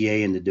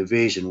LSTA and the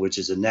division, which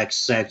is the next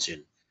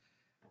section.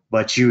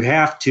 But you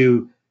have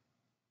to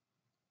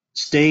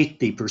state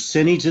the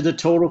percentage of the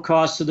total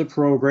cost of the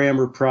program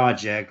or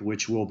project,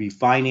 which will be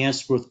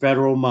financed with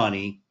federal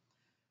money,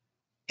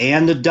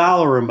 and the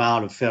dollar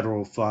amount of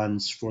federal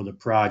funds for the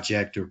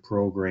project or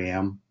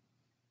program,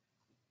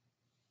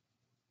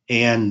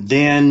 and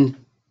then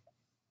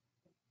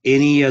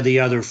any of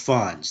the other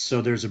funds.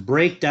 So there's a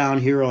breakdown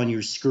here on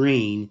your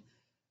screen,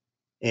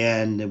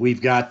 and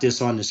we've got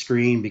this on the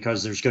screen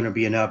because there's going to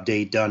be an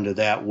update done to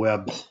that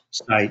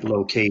website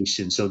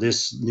location. So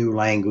this new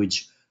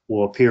language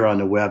will appear on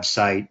the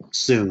website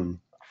soon.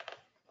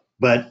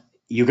 But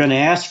you're going to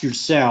ask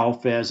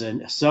yourself, as a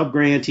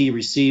subgrantee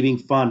receiving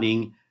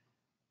funding,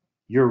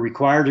 you're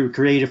required to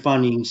create a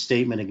funding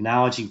statement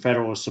acknowledging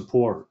federal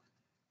support.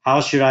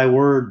 How should I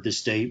word the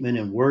statement,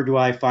 and where do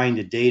I find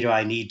the data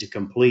I need to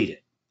complete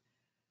it?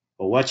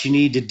 Well, what you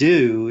need to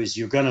do is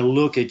you're going to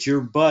look at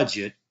your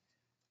budget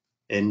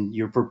and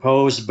your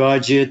proposed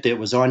budget that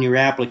was on your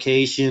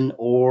application,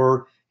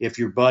 or if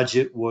your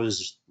budget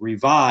was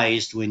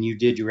revised when you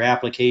did your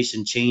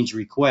application change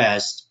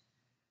request,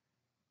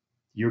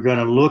 you're going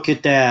to look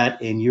at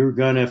that and you're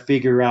going to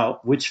figure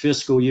out which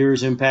fiscal year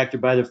is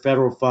impacted by the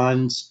federal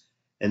funds,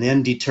 and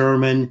then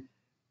determine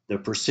the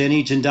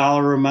percentage and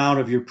dollar amount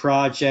of your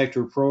project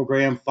or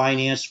program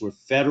financed with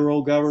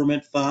federal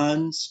government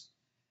funds.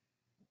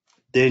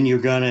 Then you're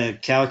going to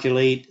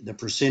calculate the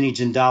percentage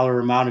and dollar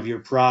amount of your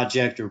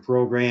project or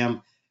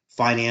program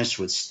financed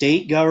with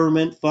state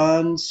government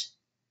funds.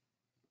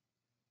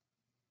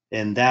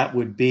 And that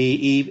would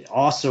be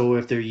also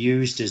if they're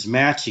used as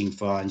matching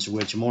funds,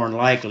 which more than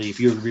likely, if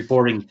you're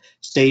reporting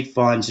state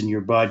funds in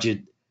your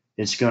budget,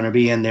 it's going to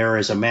be in there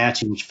as a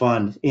matching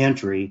fund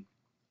entry.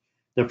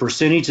 The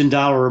percentage and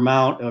dollar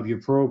amount of your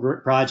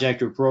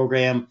project or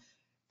program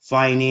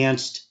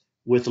financed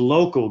with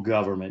local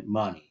government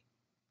money.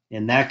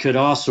 And that could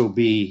also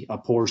be a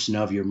portion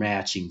of your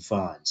matching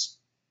funds.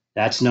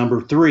 That's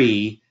number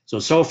 3.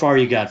 So far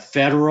you got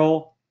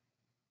federal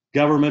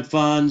government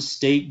funds,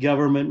 state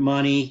government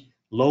money,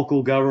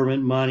 local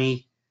government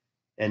money,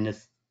 and the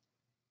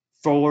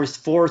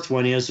fourth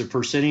one is the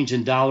percentage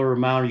and dollar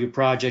amount of your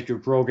project or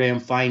program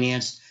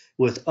financed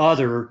with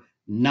other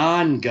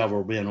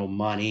non-governmental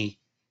money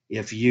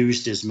if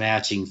used as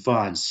matching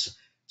funds.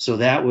 So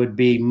that would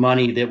be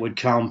money that would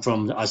come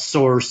from a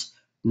source,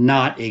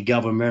 not a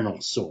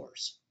governmental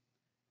source.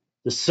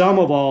 The sum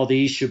of all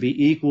these should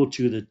be equal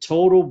to the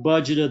total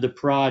budget of the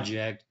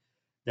project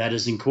that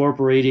is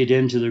incorporated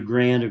into the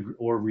grant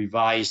or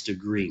revised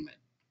agreement.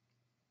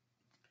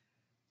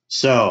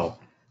 So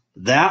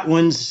that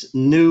one's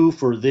new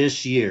for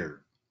this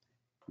year.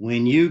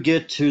 When you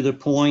get to the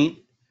point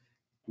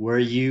where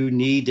you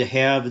need to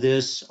have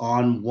this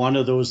on one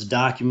of those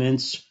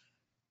documents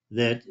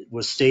that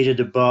was stated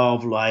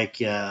above,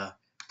 like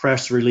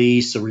press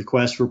release, a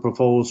request for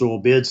proposal,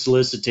 bid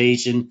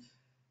solicitation,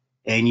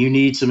 and you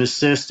need some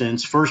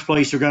assistance, first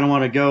place you're going to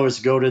want to go is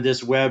go to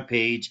this web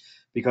page,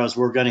 because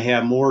we're going to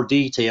have more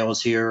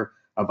details here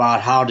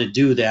about how to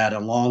do that,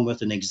 along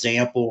with an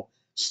example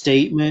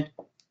statement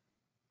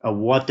of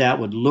what that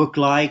would look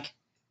like.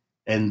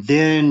 And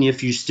then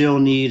if you still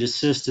need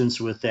assistance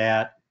with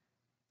that,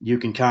 you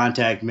can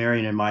contact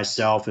Marion and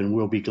myself, and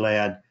we'll be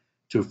glad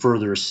to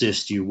further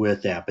assist you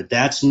with that. But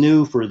that's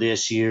new for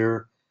this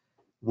year.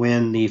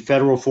 When the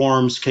federal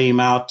forms came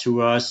out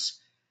to us,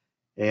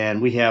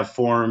 and we have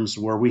forms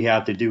where we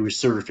have to do a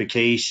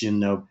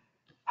certification of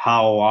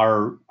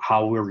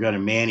how we're going to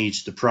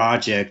manage the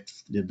project,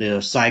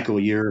 the cycle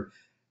year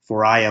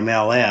for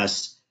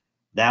IMLS.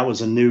 That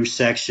was a new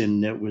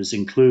section that was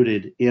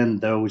included in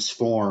those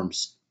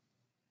forms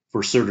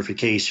for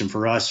certification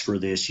for us for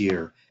this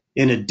year.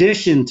 In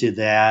addition to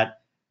that,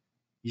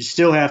 you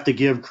still have to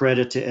give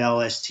credit to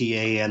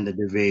LSTA and the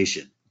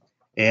division.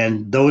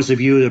 And those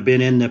of you that have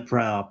been in the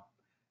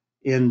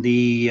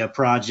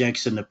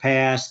projects in the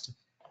past,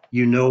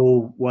 you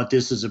know what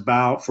this is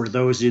about. For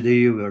those of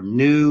you who are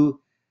new,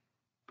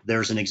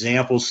 there's an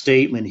example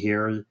statement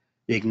here.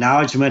 The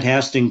acknowledgement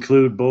has to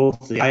include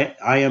both the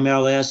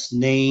IMLS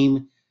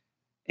name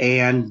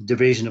and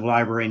Division of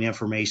Library and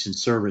Information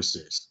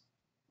Services.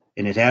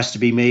 And it has to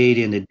be made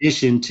in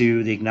addition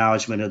to the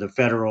acknowledgement of the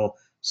federal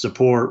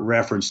support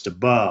referenced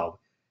above.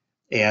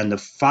 And the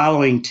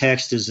following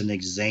text is an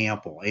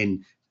example.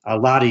 And a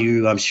lot of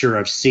you, I'm sure,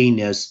 have seen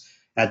this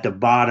at the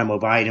bottom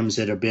of items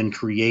that have been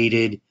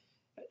created,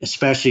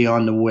 especially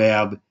on the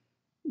web,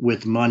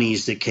 with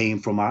monies that came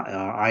from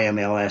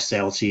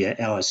IMLS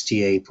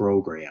LSTA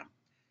program.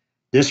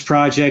 This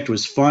project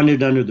was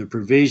funded under the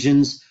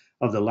provisions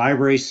of the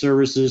Library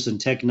Services and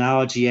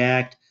Technology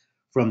Act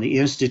from the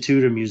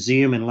Institute of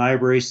Museum and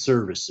Library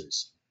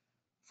Services.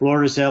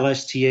 Florida's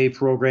LSTA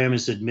program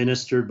is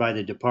administered by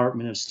the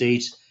Department of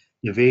State's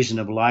Division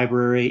of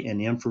Library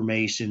and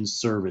Information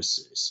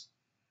Services.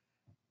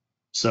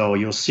 So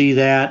you'll see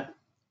that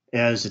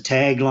as a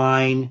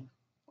tagline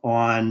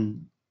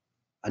on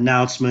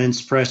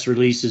announcements, press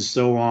releases,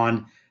 so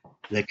on,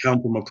 that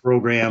come from a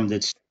program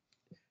that's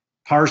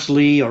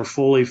partially or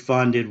fully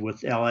funded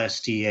with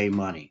LSTA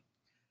money.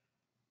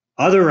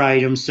 Other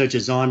items such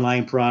as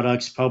online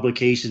products,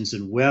 publications,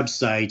 and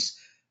websites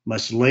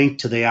must link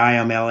to the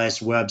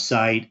IMLS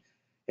website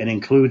and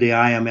include the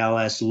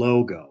IMLS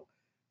logo.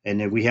 And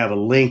then we have a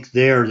link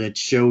there that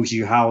shows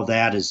you how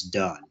that is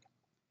done.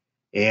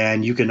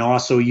 And you can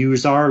also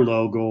use our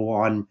logo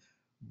on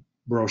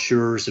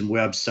brochures and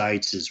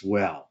websites as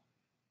well.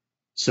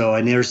 So,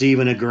 and there's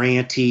even a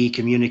grantee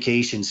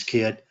communications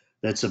kit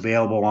that's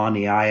available on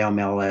the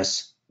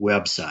IMLS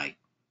website.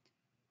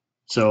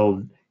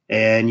 So,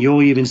 and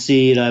you'll even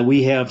see that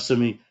we have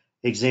some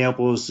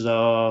examples.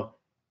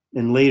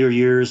 In later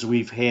years,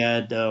 we've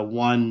had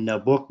one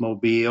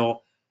bookmobile,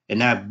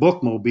 and that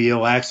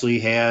bookmobile actually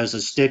has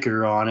a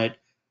sticker on it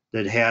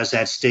that has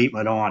that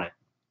statement on it,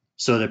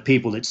 so that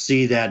people that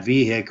see that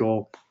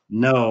vehicle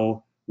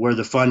know where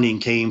the funding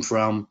came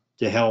from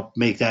to help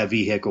make that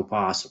vehicle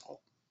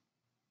possible.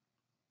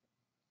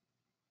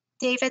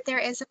 David, there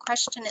is a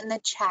question in the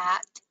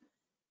chat.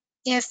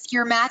 If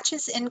your match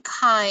is in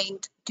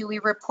kind, do we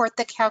report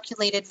the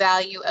calculated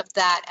value of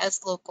that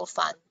as local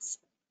funds?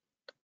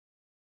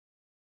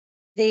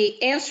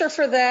 The answer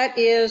for that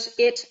is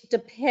it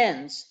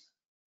depends.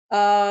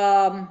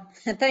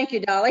 Thank you,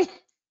 Dolly.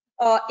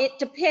 It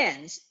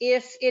depends.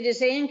 If it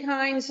is in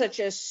kind, such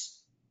as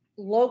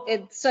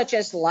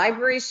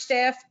library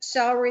staff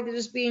salary that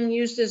is being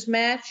used as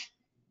match,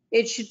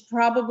 it should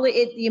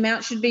probably, the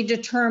amount should be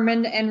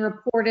determined and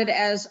reported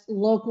as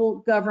local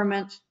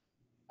government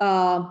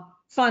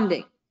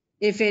funding.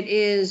 If it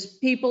is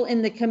people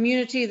in the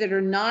community that are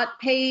not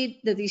paid,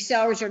 that these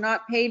salaries are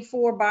not paid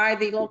for by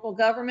the local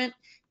government,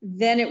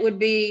 then it would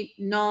be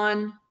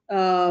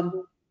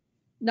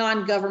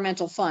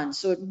non-governmental funds.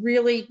 So it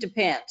really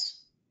depends.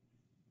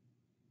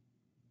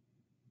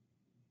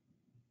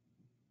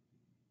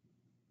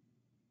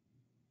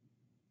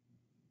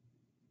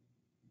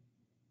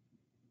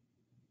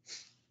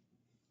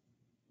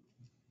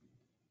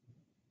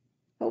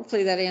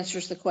 Hopefully that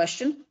answers the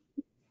question.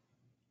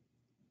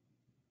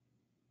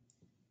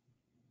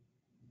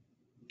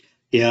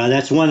 Yeah,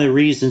 that's one of the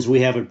reasons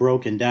we have it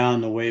broken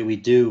down the way we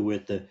do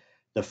with the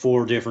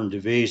four different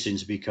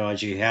divisions,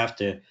 because you have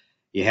to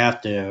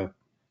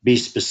be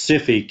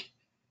specific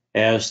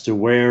as to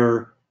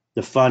where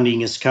the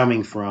funding is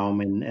coming from,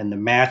 and the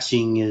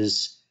matching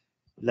is,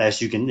 as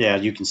you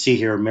can see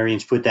here,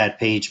 Marion's put that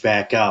page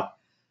back up.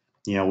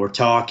 We're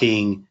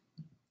talking,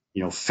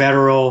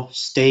 federal,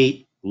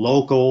 state,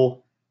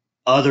 local,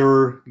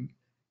 other,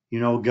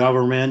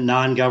 government,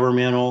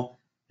 non-governmental,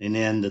 and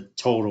then the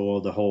total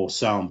of the whole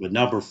sum. But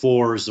number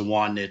 4 is the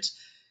one that's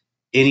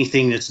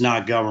anything that's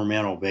not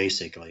governmental,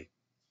 basically,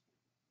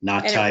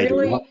 not And tied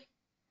to what.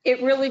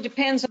 it really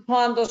depends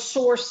upon the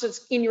source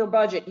that's in your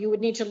budget. You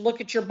would need to look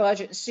at your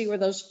budget and see where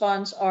those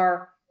funds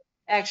are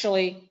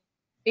actually,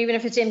 even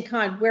if it's in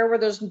kind, where were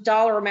those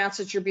dollar amounts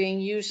that you're being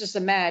used as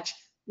the match?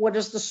 What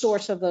is the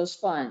source of those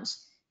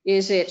funds?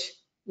 Is it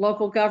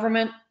local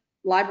government,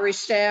 library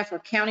staff, or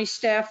county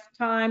staff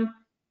time?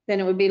 Then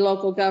it would be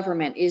local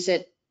government. Is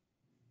it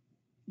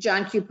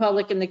John Q.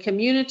 Public in the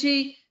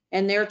community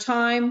and their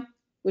time,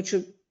 which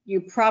would,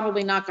 you're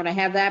probably not going to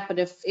have that, but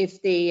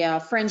if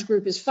the Friends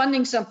Group is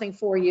funding something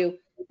for you,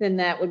 then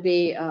that would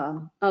be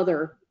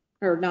other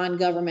or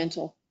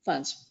non-governmental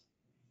funds.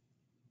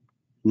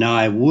 Now,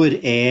 I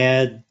would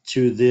add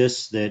to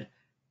this that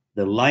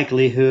the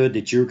likelihood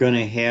that you're going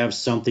to have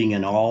something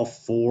in all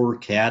 4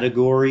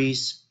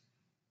 categories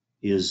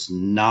is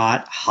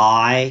not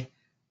high.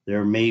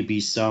 There may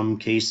be some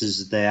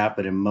cases of that,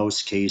 but in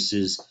most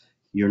cases,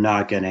 you're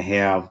not going to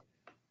have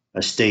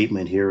a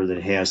statement here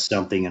that has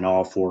something in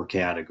all 4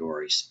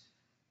 categories.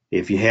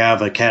 If you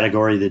have a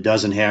category that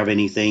doesn't have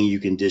anything, you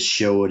can just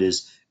show it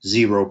as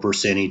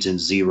 0% and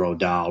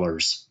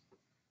 $0.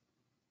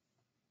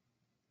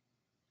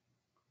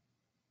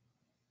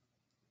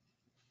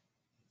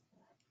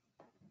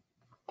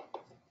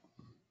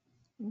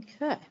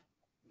 Okay.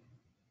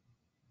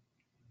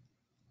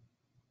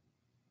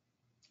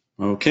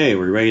 Okay,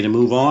 we're ready to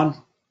move on?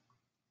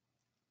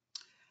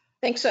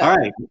 Think so. All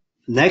right.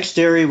 Next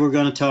area we're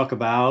going to talk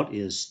about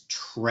is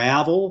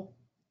travel.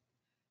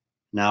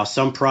 Now,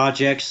 some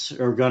projects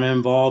are going to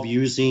involve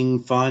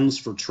using funds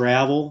for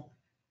travel,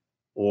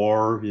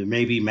 or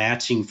maybe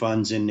matching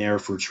funds in there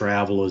for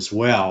travel as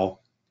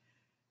well.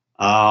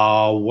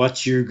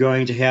 What you're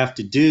going to have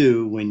to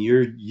do when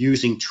you're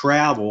using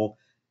travel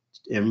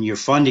and you're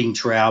funding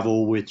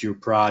travel with your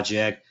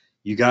project,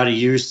 you got to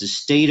use the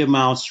state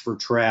amounts for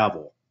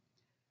travel.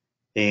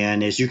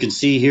 And as you can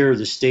see here,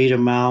 the state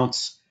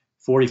amounts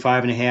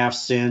 45.5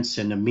 cents,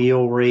 and the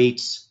meal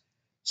rates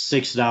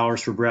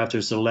 $6 for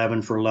breakfast,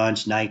 11 for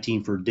lunch,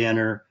 19 for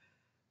dinner.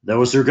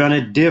 Those are going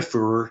to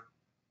differ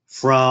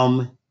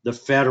from the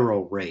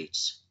federal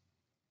rates.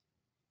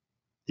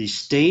 The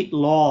state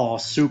law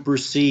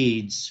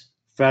supersedes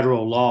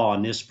federal law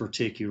in this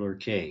particular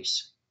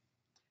case.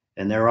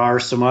 And there are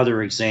some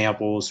other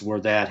examples where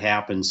that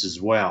happens as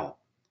well.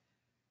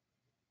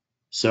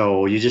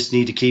 So you just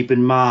need to keep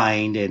in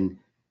mind, and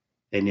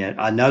yet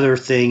another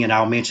thing, and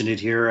I'll mention it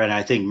here, and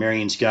I think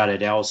Marion's got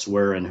it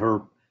elsewhere in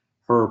her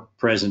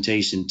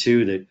presentation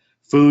too, that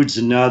food's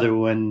another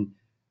one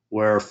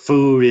where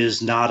food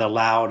is not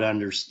allowed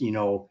under,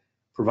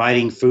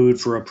 providing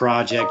food for a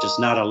project is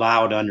not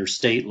allowed under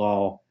state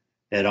law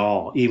at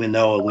all, even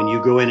though when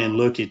you go in and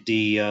look at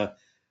the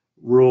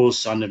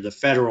rules under the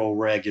federal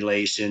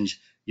regulations,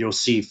 you'll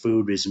see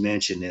food is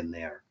mentioned in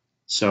there.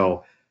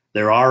 So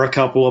there are a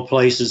couple of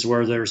places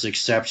where there's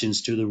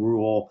exceptions to the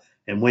rule.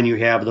 And when you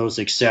have those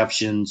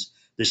exceptions,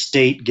 the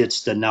state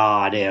gets the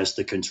nod as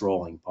the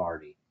controlling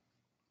party.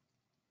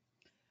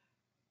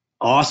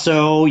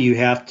 Also, you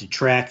have to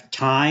track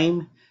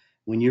time.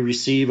 When you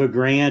receive a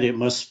grant,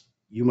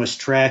 you must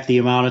track the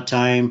amount of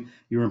time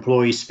your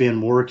employees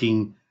spend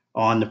working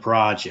on the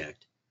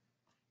project.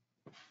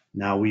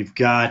 Now we've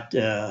got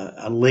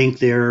a link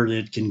there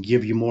that can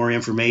give you more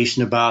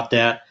information about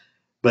that.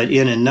 But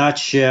in a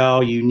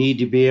nutshell, you need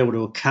to be able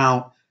to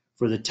account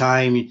for the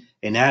time,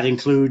 and that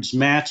includes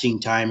matching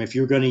time. If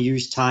you're going to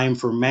use time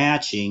for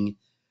matching,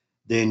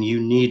 then you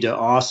need to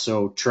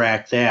also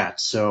track that.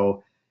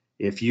 So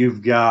if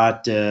you've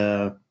got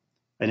an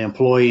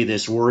employee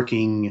that's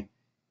working,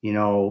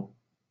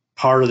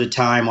 part of the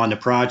time on the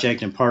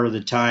project and part of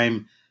the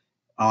time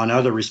on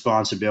other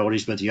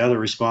responsibilities, but the other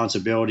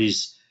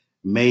responsibilities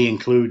may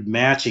include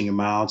matching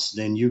amounts,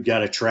 then you've got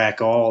to track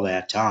all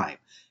that time.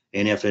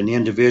 And if an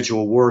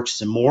individual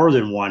works in more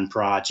than one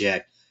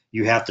project,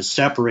 you have to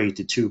separate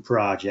the 2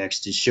 projects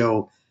to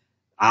show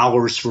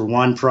hours for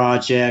one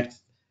project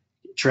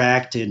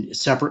tracked and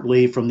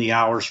separately from the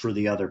hours for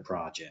the other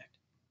project.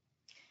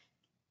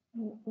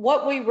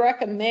 What we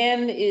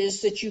recommend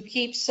is that you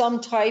keep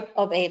some type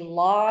of a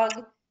log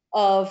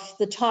of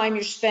the time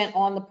you spent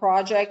on the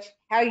project.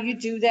 How you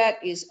do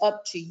that is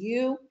up to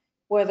you,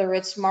 whether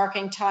it's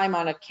marking time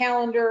on a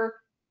calendar,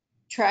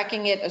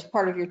 tracking it as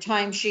part of your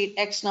timesheet,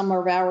 X number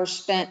of hours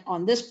spent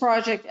on this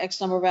project,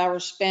 X number of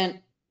hours spent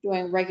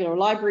doing regular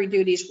library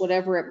duties,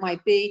 whatever it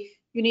might be.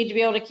 You need to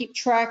be able to keep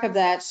track of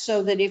that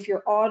so that if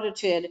you're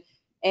audited,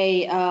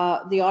 the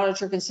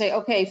auditor can say,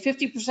 okay,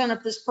 50%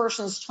 of this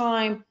person's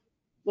time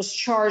was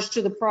charged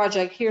to the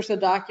project. Here's the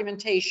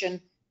documentation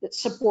that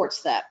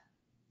supports that.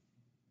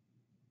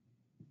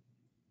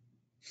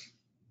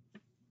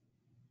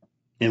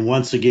 And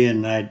once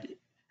again,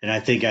 I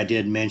think I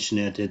did mention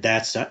it, that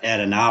that's at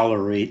an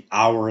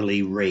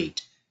hourly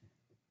rate.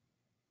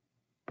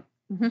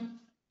 Mm-hmm.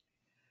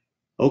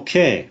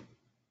 Okay.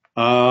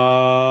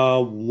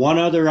 One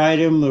other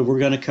item that we're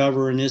going to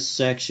cover in this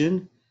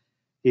section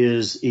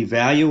is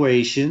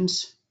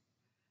evaluations.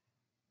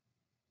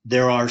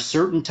 There are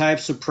certain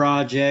types of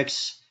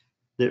projects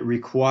that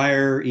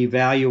require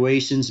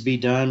evaluations to be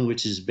done,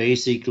 which is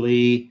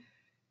basically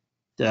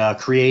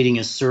creating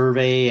a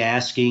survey,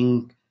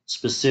 asking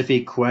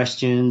specific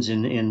questions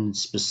in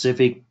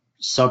specific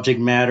subject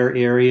matter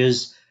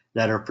areas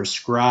that are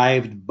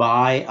prescribed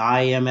by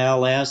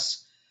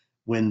IMLS.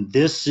 When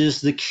this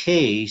is the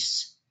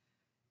case,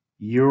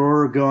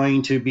 you're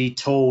going to be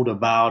told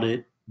about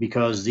it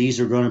because these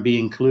are going to be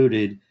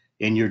included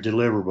in your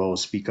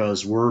deliverables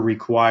because we're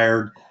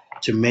required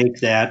to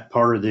make that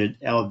part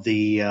of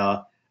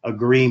the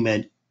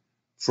agreement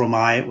from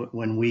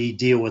when we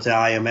deal with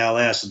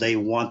IMLS. They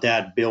want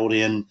that built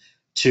in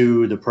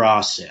to the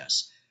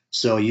process.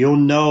 So you'll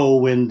know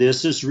when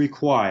this is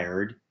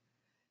required,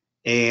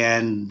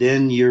 and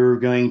then you're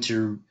going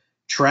to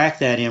track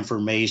that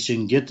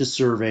information, get the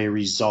survey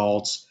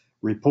results,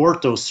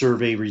 report those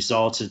survey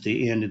results at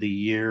the end of the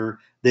year.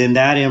 Then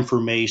that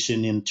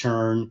information in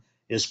turn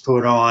is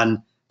put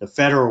on the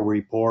federal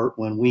report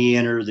when we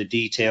enter the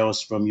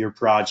details from your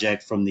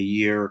project from the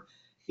year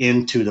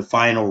into the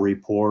final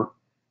report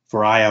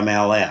for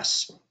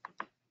IMLS.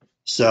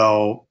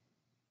 So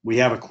we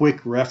have a quick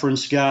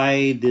reference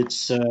guide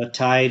that's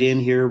tied in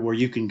here where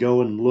you can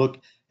go and look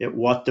at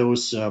what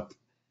those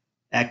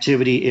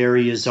activity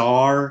areas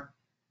are,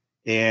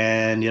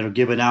 and it'll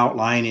give an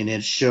outline and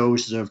it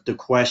shows the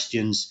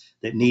questions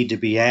that need to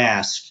be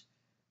asked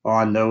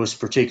on those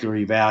particular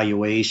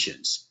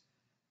evaluations.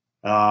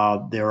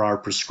 There are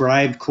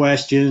prescribed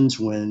questions.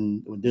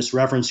 When this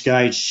reference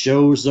guide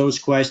shows those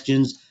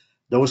questions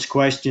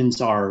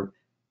are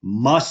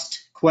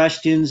must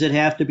questions that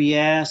have to be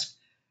asked,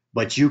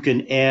 but you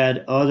can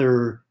add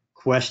other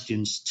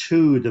questions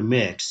to the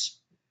mix.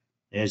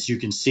 As you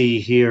can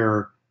see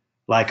here,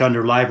 like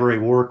under library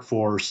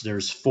workforce,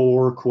 there's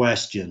 4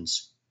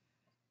 questions.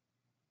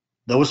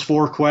 Those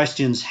 4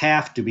 questions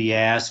have to be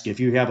asked if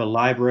you have a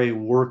library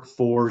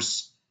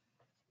workforce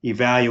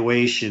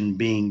evaluation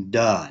being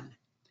done.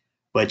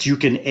 But you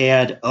can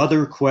add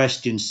other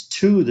questions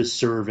to the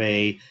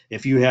survey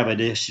if you have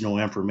additional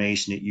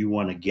information that you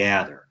want to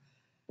gather.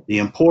 The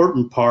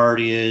important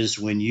part is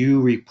when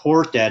you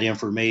report that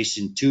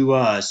information to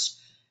us,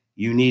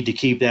 you need to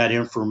keep that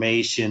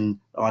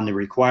information on the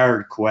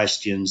required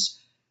questions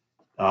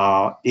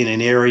in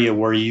an area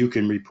where you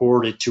can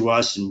report it to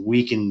us and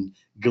we can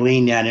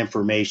glean that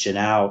information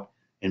out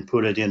and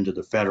put it into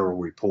the federal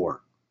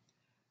report.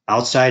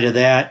 Outside of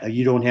that,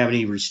 you don't have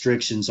any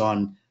restrictions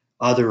on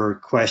other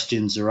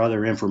questions or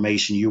other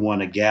information you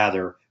want to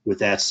gather with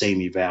that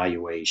same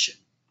evaluation.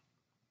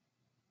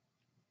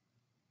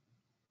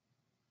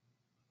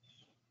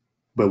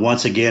 But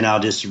once again, I'll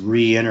just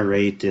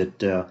reiterate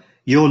that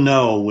you'll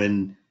know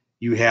when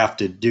you have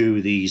to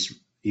do these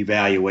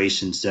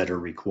evaluations that are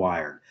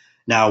required.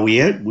 Now,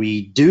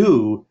 we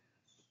do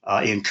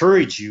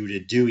encourage you to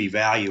do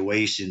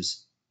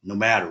evaluations no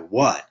matter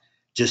what,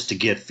 just to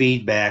get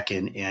feedback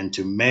and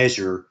to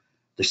measure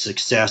the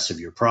success of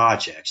your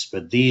projects.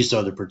 But these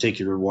are the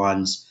particular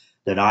ones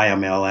that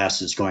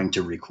IMLS is going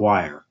to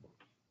require.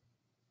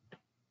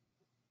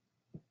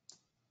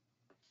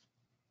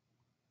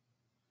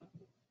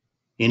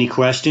 Any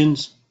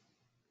questions?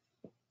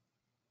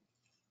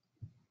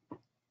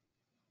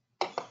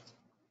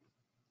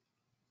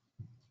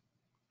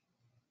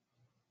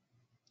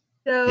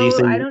 So I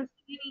Anything? don't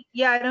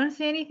see I don't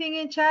see anything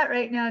in chat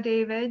right now,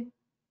 David.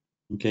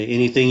 Okay.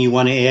 Anything you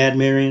want to add,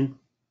 Marion?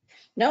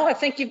 No, I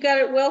think you've got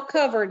it well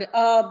covered.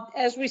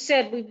 As we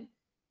said,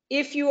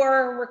 if you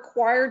are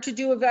required to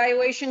do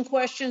evaluation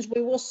questions,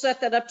 we will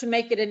set that up to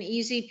make it an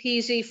easy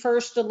peasy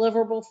first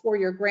deliverable for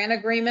your grant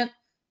agreement,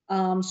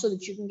 so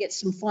that you can get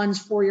some funds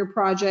for your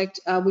project.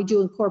 We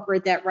do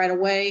incorporate that right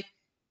away.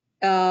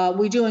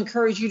 We do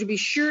encourage you to be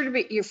sure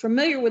to you're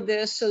familiar with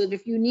this so that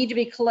if you need to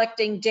be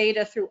collecting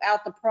data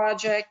throughout the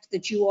project,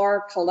 that you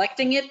are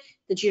collecting it,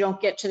 that you don't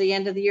get to the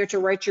end of the year to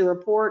write your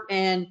report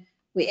and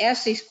we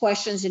ask these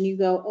questions and you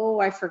go,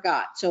 oh, I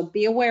forgot. So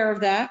be aware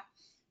of that.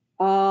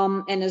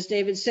 And as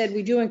David said,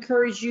 we do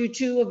encourage you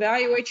to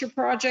evaluate your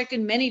project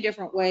in many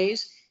different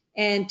ways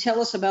and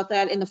tell us about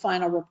that in the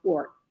final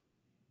report.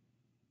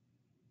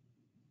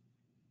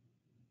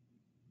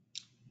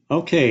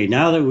 Okay,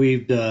 now that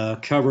we've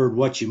covered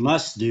what you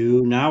must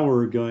do, now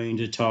we're going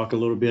to talk a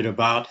little bit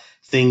about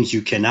things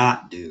you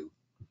cannot do.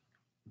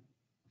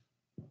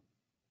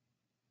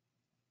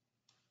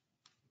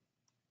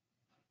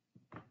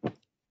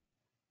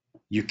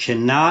 You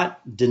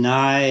cannot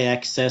deny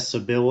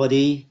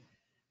accessibility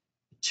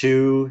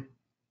to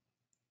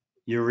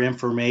your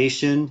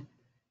information.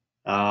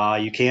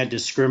 You can't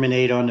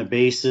discriminate on the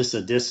basis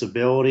of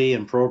disability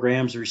in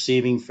programs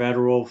receiving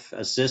federal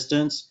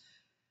assistance.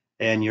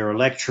 And your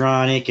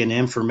electronic and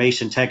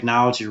information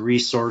technology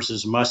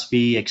resources must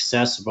be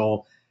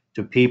accessible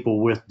to people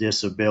with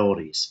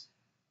disabilities.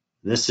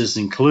 This is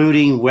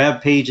including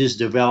web pages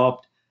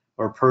developed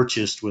or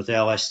purchased with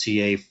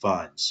LSTA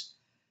funds.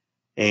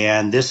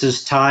 And this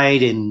is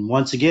tied in,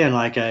 once again,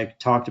 like I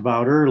talked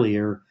about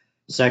earlier,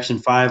 Section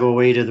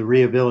 508 of the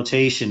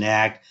Rehabilitation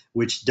Act,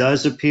 which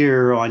does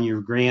appear on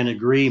your grant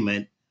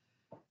agreement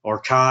or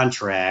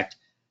contract.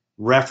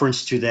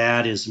 Reference to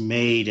that is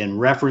made, and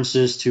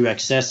references to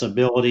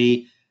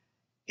accessibility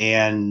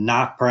and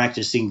not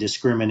practicing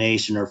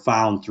discrimination are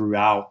found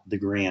throughout the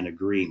grant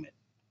agreement.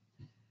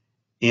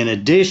 In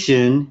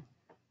addition,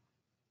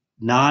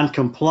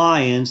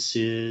 non-compliance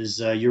is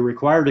you're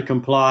required to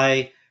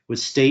comply with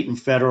state and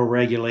federal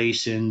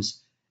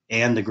regulations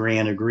and the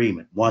grant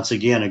agreement. Once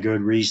again, a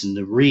good reason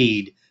to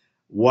read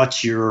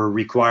what you're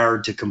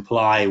required to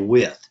comply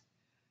with.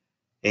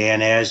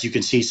 And as you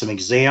can see, some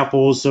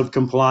examples of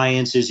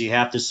compliance is you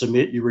have to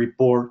submit your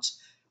reports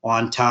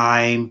on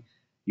time.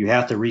 You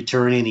have to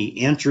return any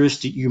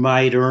interest that you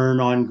might earn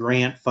on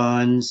grant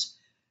funds,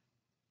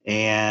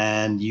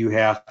 and you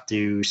have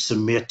to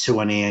submit to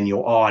an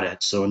annual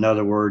audit. So in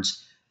other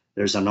words,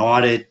 there's an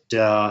audit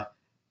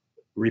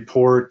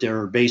report,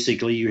 or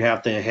basically you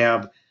have to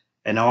have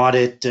an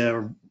audit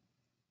An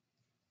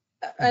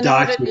audit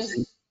document.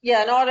 is,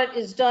 yeah, an audit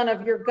is done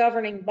of your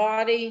governing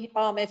body.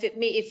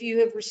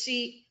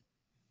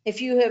 If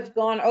you have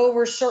gone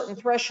over certain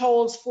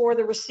thresholds for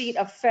the receipt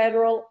of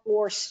federal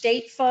or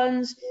state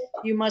funds,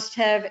 you must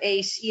have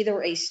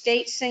either a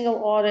state single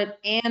audit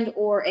and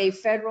or a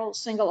federal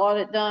single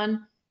audit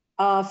done.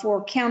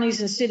 For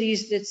counties and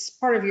cities, that's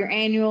part of your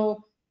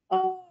annual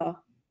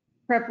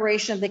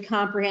preparation of the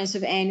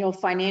comprehensive annual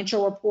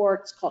financial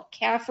report. It's called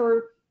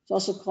CAFR. It's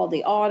also called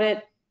the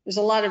audit. There's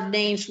a lot of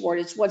names for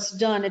it. It's what's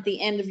done at the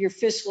end of your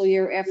fiscal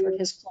year after it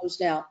has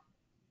closed out.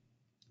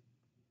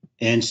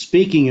 And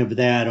speaking of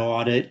that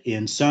audit,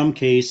 in some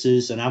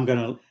cases,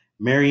 and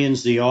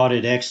Marion's the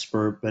audit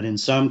expert, but in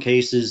some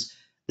cases,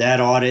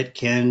 that audit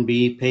can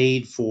be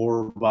paid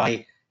for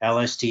by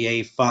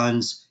LSTA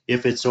funds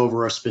if it's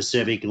over a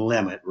specific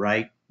limit,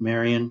 right,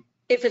 Marion?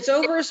 If it's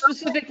over a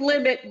specific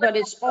limit, but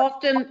it's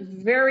often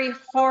very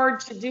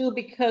hard to do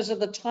because of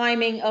the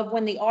timing of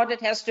when the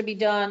audit has to be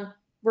done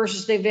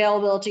versus the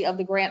availability of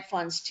the grant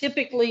funds.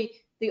 Typically,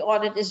 the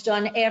audit is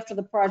done after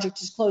the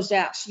project is closed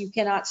out, so you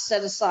cannot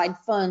set aside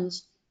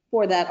funds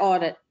for that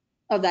audit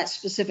of that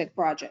specific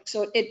project.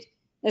 So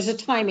there's a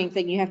timing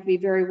thing you have to be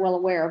very well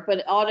aware of,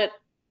 but audit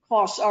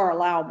costs are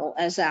allowable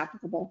as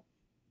applicable.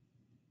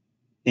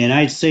 And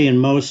I'd say in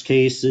most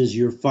cases,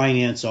 your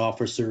finance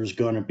officer is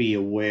going to be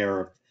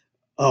aware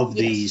of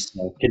Yes. these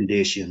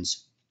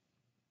conditions.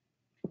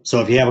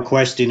 So if you have a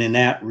question in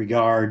that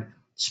regard,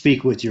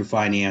 speak with your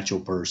financial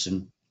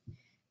person.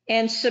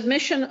 And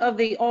submission of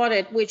the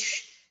audit,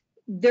 which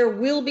there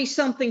will be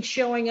something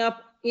showing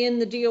up in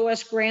the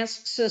DOS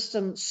grants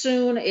system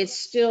soon. It's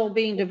still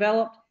being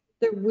developed.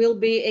 There will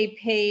be a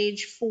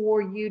page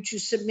for you to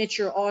submit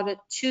your audit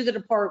to the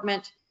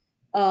department.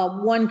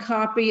 One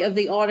copy of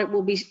the audit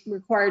will be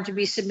required to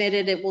be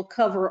submitted. It will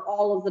cover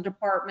all of the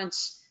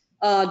department's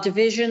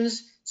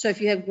divisions. So if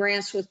you have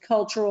grants with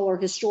cultural or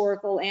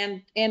historical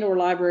and or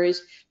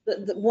libraries,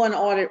 the one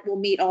audit will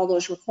meet all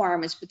those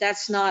requirements, but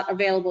that's not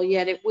available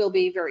yet. It will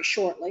be very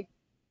shortly.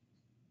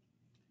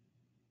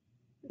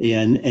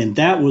 And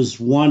that was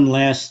one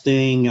last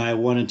thing I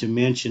wanted to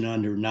mention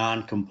under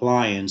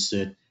non-compliance,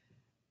 that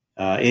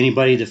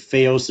anybody that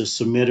fails to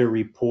submit a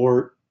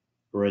report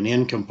or an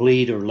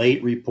incomplete or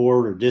late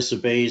report or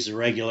disobeys the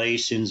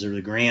regulations or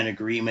the grant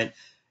agreement,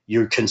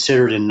 you're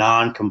considered in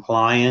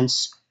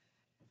non-compliance.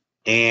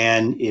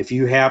 And if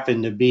you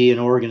happen to be an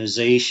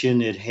organization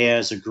that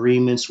has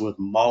agreements with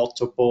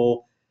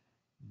multiple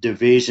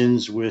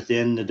divisions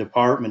within the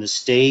Department of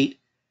State,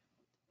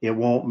 it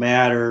won't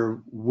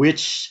matter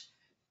which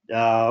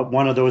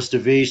one of those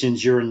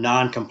divisions you're in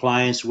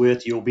non-compliance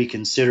with, you'll be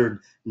considered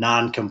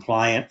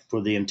non-compliant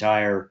for the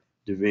entire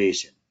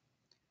division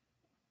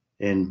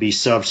and be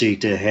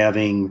subject to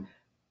having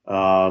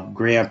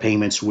grant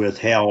payments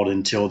withheld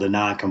until the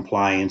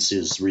non-compliance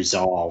is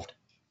resolved.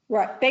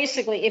 Right.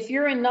 Basically, if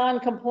you're in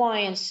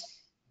non-compliance,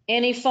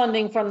 any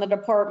funding from the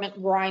department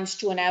grinds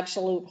to an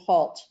absolute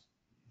halt.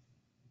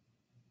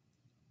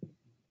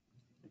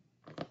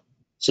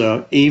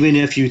 So even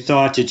if you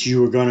thought that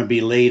you were going to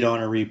be late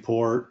on a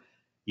report,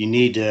 you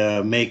need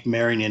to make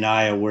Marion and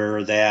I aware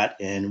of that,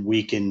 and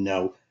we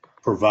can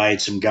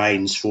provide some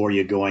guidance for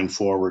you going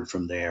forward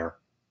from there.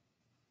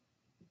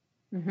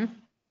 Mm-hmm.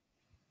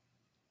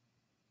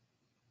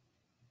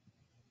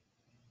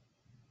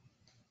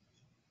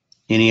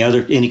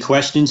 Any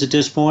questions at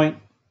this point?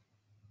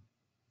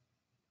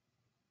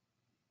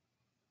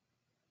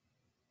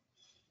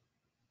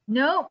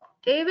 Nope,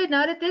 David,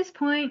 not at this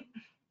point.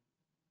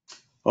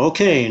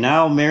 Okay,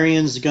 now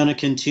Marion's going to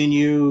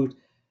continue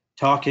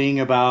talking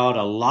about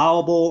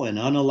allowable and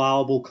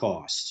unallowable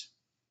costs.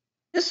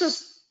 This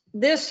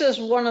is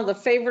one of the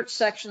favorite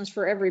sections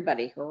for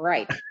everybody,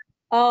 right?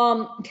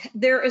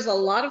 There are a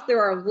lot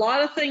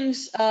of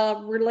things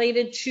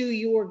related to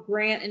your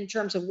grant in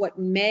terms of what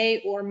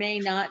may or may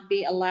not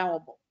be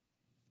allowable.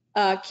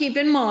 Keep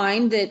in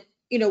mind that,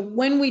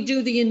 when we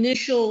do the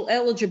initial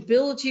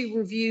eligibility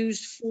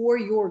reviews for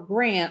your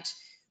grant,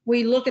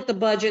 we look at the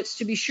budgets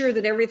to be sure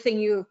that everything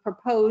you have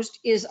proposed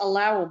is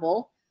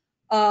allowable.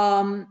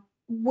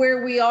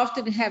 Where we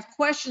often have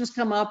questions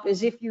come up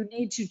is if you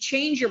need to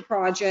change your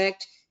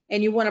project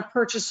and you want to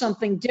purchase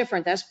something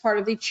different. That's part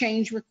of the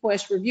change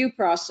request review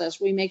process.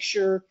 We make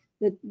sure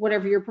that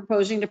whatever you're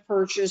proposing to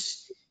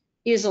purchase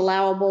is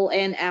allowable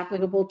and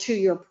applicable to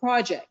your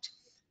project.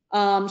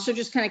 So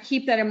just kind of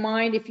keep that in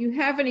mind. If you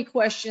have any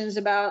questions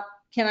about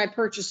can I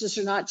purchase this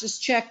or not,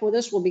 just check with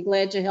us. We'll be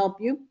glad to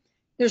help you.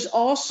 There's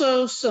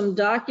also some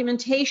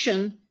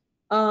documentation.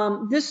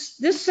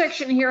 This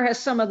section here has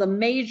some of the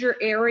major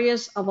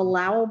areas of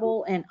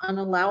allowable and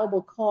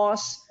unallowable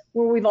costs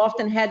where we've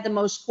often had the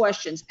most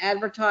questions: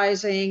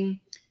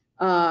 advertising,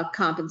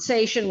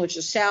 compensation, which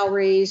is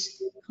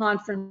salaries,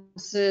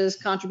 conferences,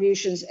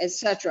 contributions,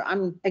 etc.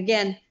 I'm,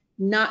 again,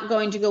 not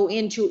going to go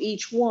into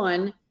each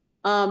one.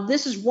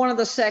 This is one of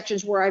the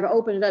sections where I've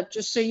opened it up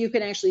just so you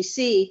can actually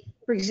see,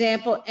 for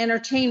example,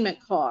 entertainment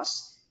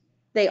costs.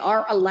 They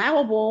are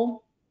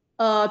allowable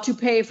to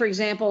pay, for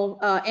example,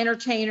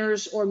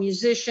 entertainers or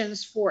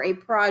musicians for a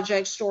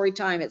project, story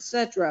time,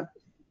 etc.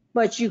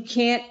 But you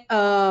can't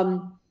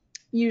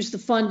use the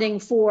funding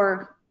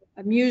for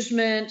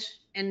amusement,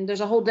 and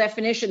there's a whole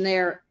definition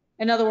there.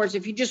 In other words,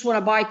 if you just want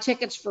to buy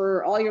tickets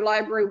for all your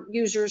library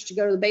users to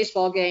go to the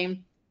baseball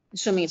game,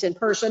 assuming it's in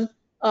person,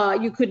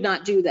 you could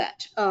not do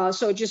that.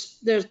 So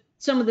just there's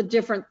some of the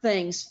different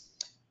things.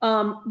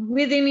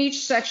 Within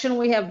each section,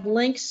 we have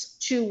links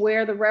to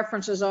where the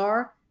references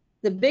are.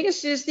 The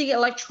biggest is the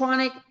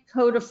Electronic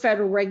Code of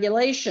Federal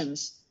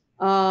Regulations.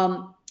 2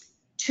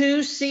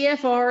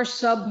 CFR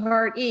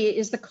subpart E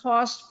is the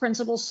cost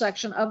principles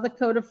section of the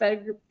Code of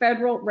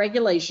Federal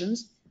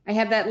Regulations. I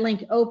have that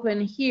link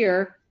open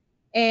here,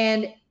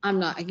 and I'm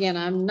not going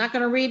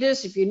to read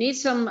this. If you need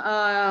some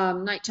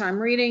nighttime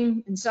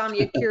reading,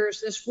 insomnia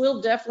cures, this will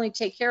definitely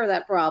take care of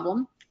that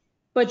problem.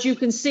 But you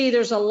can see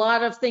there's a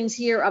lot of things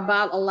here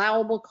about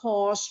allowable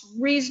cost,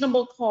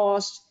 reasonable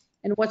cost,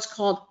 and what's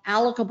called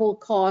allocable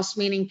cost,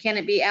 meaning can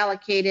it be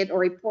allocated,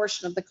 or a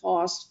portion of the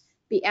cost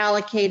be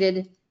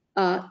allocated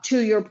to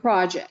your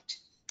project.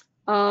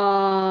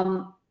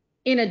 In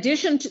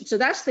addition to, so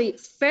that's the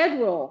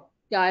federal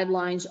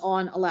guidelines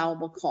on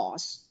allowable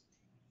costs.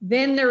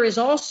 Then there is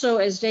also,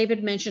 as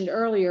David mentioned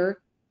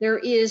earlier, there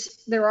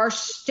are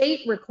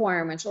state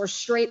requirements or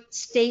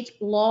state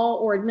law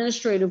or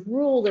administrative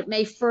rule that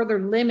may further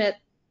limit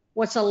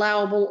what's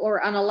allowable or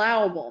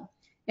unallowable.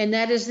 And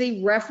that is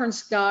the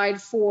reference guide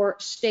for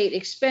state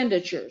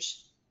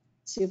expenditures.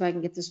 Let's see if I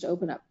can get this to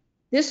open up.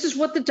 This is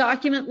what the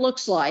document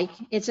looks like.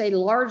 It's a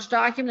large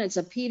document. It's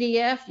a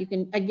PDF. You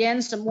can,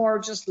 again, some more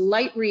just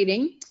light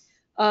reading.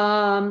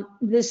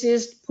 This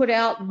is put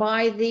out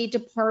by the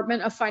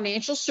Department of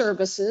Financial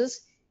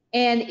Services,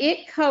 and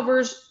it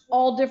covers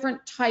all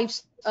different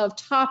types of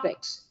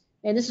topics.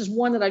 And this is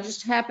one that I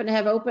just happen to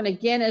have open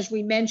again, as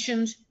we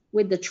mentioned,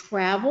 with the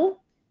travel.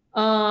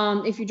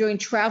 If you're doing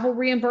travel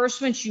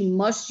reimbursements, you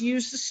must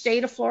use the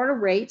state of Florida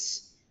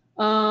rates,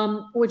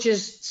 which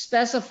is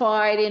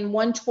specified in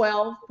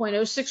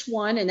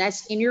 112.061, and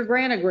that's in your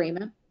grant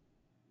agreement.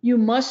 You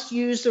must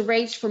use the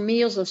rates for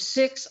meals of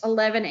 6,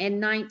 11, and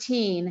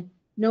 19,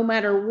 no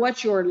matter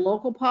what your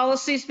local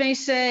policies may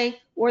say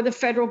or the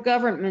federal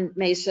government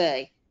may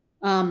say.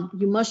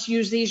 You must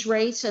use these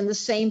rates, and the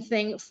same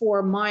thing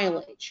for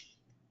mileage.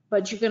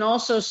 But you can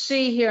also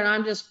see here, and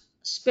I'm just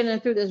spinning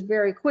through this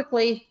very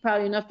quickly,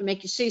 probably enough to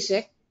make you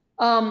seasick,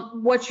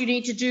 what you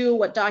need to do,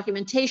 what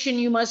documentation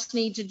you must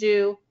need to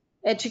do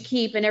to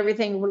keep, and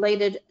everything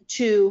related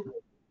to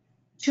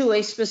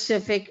a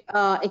specific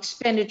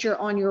expenditure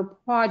on your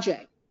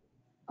project.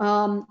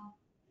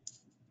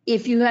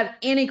 If you have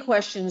any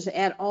questions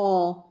at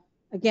all,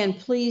 again,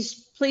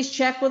 please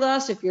check with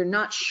us. If you're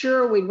not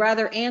sure, we'd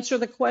rather answer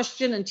the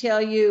question and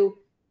tell you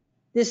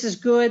this is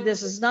good,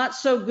 this is not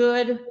so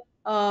good,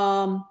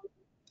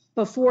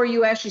 before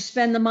you actually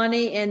spend the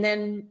money and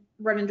then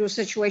run into a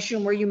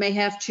situation where you may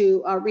have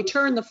to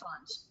return the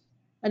funds.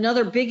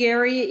 Another big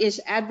area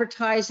is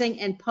advertising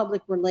and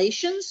public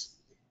relations.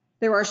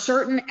 There are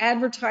certain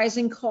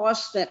advertising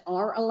costs that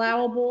are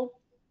allowable,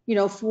 you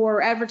know,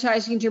 for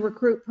advertising to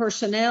recruit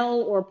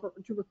personnel or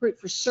to recruit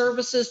for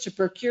services, to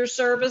procure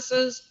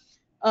services,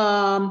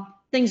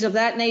 things of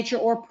that nature,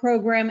 or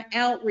program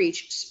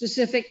outreach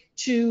specific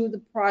to the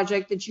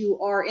project that you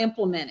are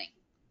implementing.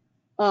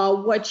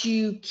 What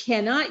you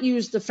cannot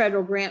use the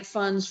federal grant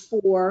funds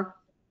for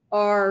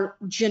are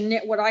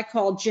what I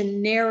call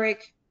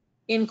generic,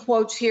 in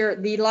quotes here,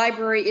 the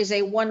library is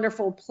a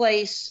wonderful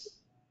place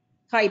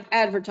type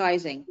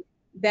advertising.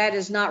 That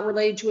is not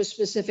related to a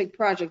specific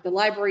project. The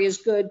library is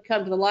good,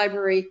 come to the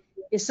library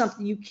is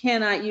something you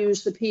cannot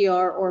use the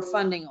PR or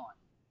funding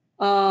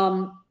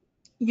on.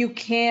 You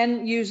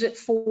can use it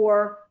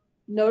for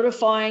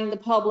notifying the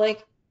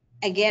public,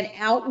 again,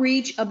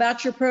 outreach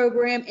about your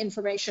program,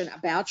 information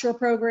about your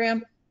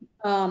program.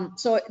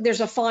 So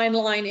there's a fine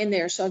line in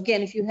there. So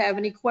again, if you have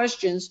any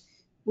questions,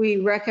 we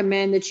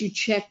recommend that you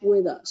check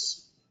with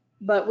us.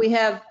 But we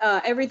have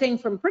everything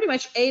from pretty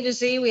much A to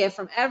Z. We have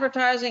from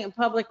advertising and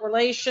public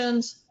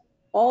relations,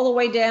 all the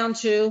way down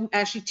to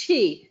actually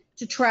T,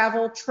 to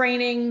travel,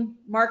 training,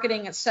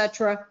 marketing,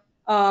 etc.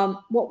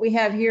 What we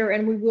have here,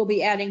 and we will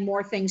be adding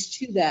more things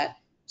to that.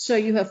 So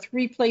you have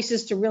 3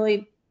 places to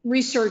really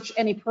research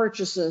any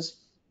purchases.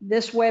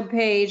 This web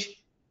page,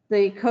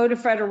 the Code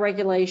of Federal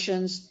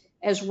Regulations,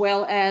 as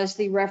well as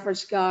the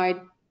reference guide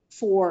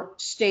for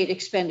state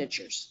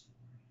expenditures.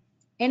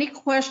 Any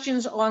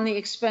questions on the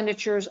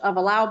expenditures of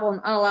allowable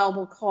and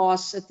unallowable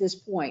costs at this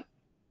point?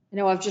 I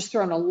know I've just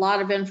thrown a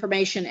lot of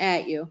information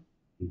at you.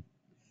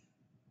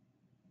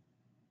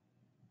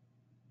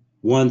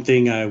 One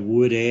thing I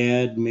would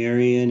add,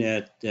 Marion,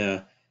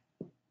 at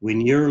when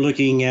you're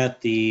looking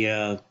at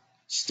the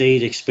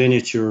state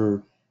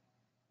expenditure,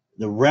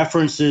 the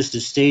references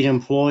to state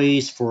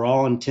employees for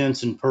all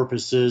intents and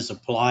purposes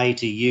apply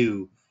to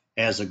you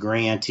as a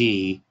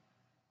grantee.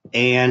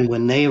 And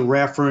when they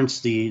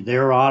reference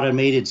their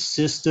automated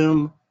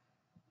system,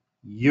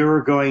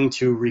 you're going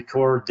to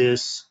record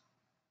this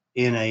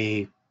in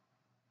a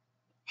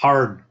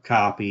hard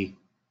copy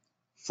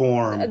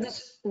form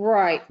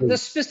Right. The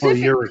for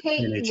your specific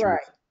case, expenditures.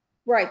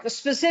 right. The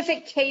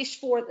specific case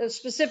for the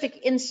specific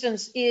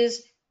instance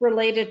is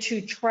related to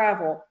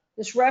travel.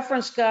 This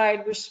reference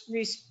guide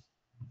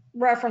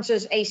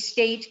references a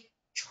state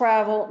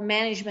travel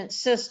management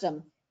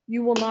system.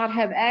 You will not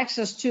have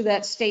access to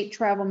that state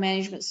travel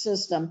management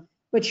system,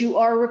 but you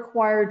are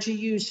required to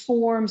use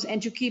forms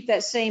and to keep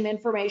that same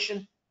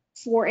information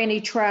for any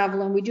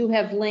travel. And we do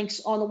have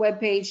links on the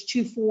webpage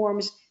to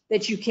forms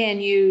that you can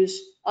use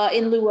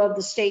in lieu of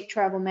the state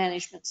travel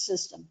management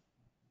system.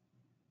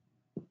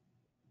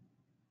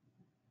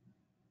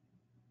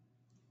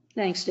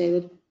 Thanks,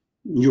 David.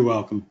 You're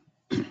welcome.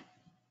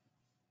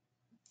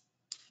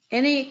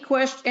 Any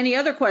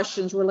other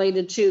questions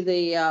related to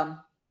the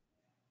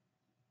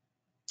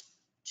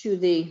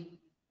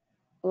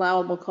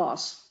allowable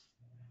costs?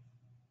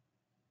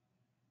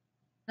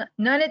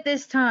 None at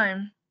this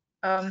time.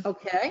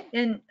 Okay.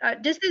 And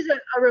just as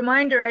a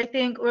reminder, I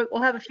think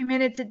we'll have a few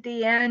minutes at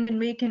the end and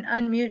we can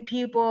unmute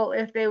people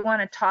if they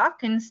want to talk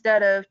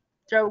instead of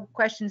throw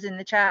questions in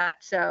the chat.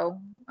 So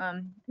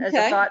as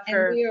a thought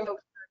for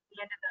folks at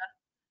the end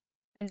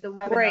of the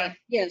webinar. Great,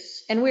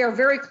 yes. And we are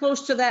very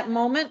close to that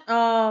moment.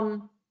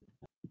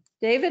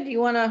 David, you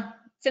want to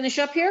finish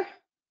up here?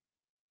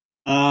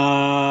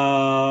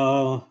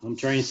 I'm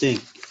trying to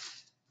think.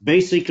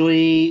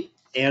 Basically,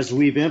 as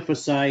we've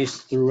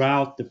emphasized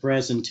throughout the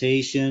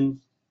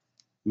presentation,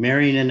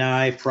 Marion and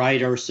I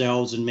pride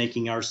ourselves in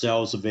making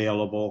ourselves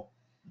available,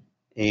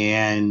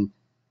 and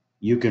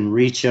you can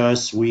reach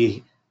us.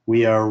 We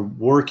are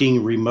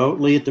working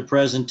remotely at the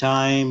present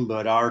time,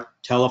 but our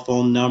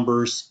telephone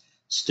numbers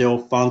still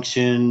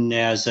function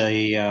as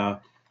a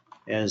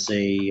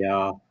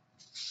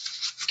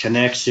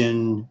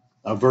connection,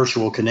 a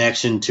virtual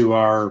connection to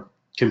our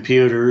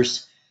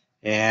computers.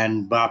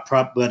 And but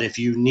if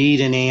you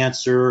need an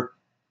answer,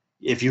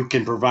 if you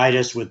can provide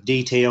us with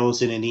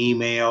details in an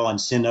email and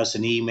send us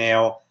an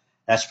email,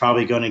 that's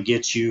probably going to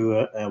get you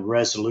a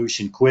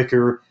resolution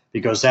quicker,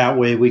 because that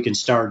way we can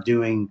start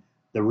doing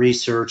the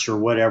research or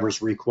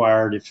whatever's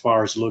required as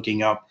far as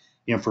looking up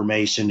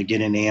information to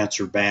get an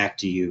answer back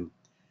to you.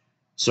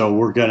 So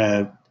we're going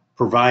to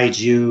provide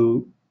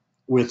you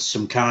with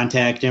some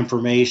contact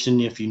information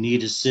if you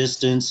need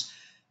assistance.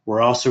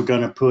 We're also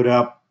going to put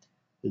up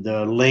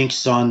the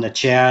links on the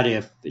chat,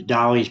 if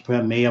Dolly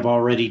may have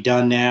already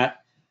done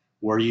that,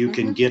 where you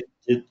can get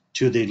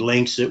to the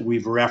links that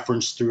we've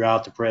referenced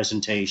throughout the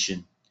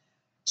presentation.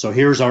 So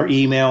here's our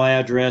email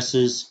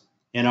addresses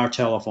and our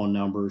telephone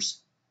numbers.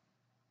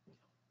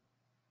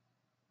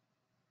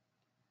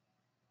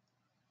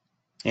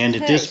 And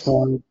at this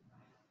point,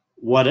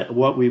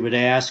 what we would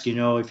ask,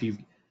 if you've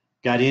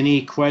got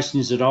any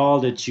questions at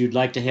all that you'd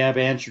like to have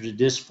answered at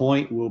this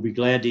point, we'll be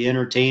glad to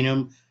entertain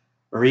them,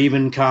 or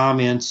even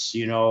comments.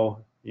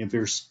 If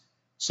there's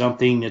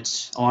something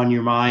that's on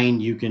your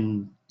mind, you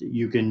can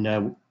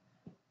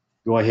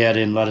go ahead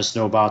and let us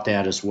know about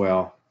that as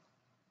well.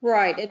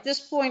 Right. At this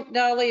point,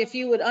 Dolly, if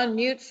you would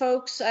unmute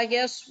folks, I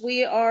guess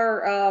we've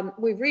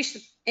reached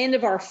the end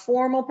of our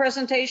formal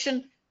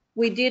presentation.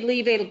 We did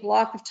leave a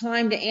block of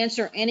time to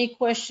answer any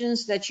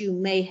questions that you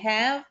may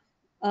have.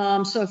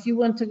 So if you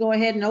want to go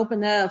ahead and open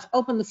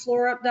the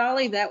floor up,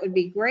 Dolly, that would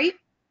be great.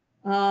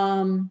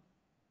 And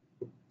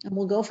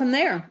we'll go from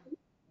there.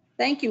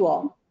 Thank you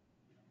all.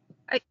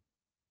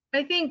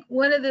 I think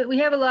we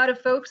have a lot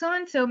of folks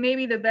on, so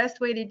maybe the best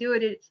way to do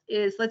it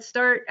is let's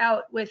start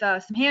out with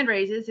some hand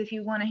raises. If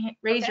you want to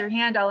raise your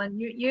hand, I'll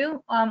unmute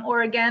you.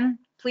 Or again,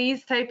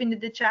 please type into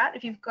the chat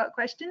if you've got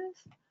questions.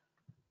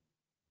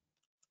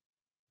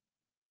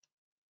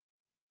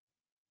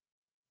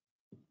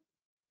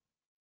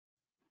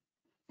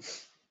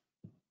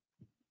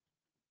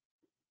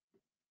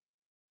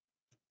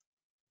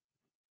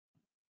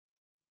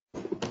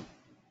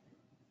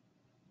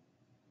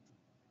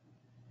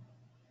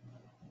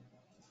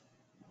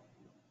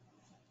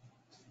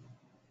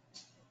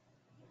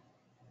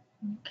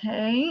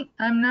 Okay,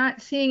 I'm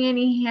not seeing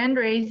any hand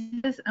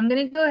raises. I'm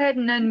going to go ahead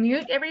and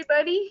unmute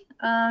everybody.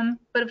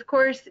 But of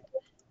course,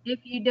 if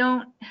you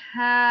don't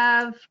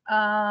have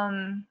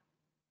a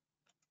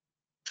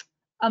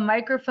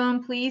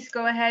microphone, please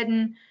go ahead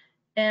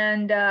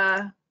and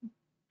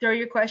throw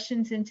your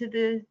questions into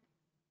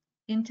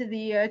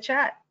the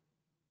chat.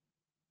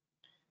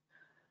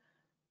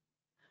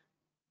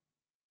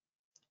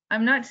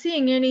 I'm not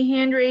seeing any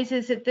hand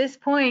raises at this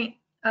point,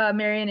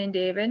 Marion and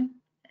David.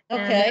 And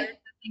Okay. there's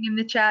nothing in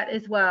the chat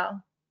as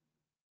well.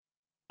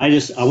 I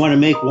want to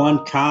make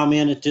one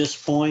comment at this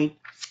point.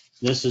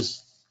 This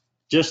is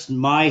just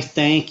my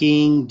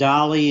thanking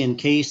Dolly and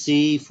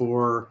Casey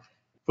for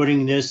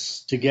putting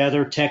this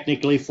together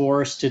technically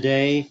for us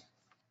today.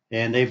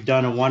 And they've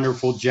done a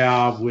wonderful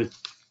job with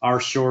our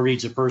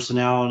shortage of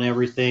personnel and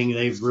everything.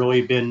 They've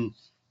really been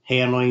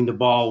handling the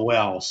ball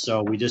well.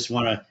 So we just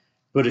want to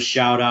put a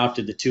shout out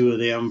to the two of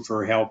them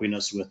for helping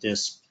us with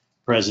this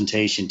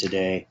presentation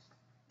today.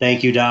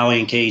 Thank you,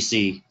 Dolly and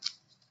Casey.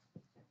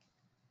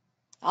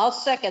 I'll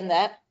second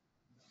that.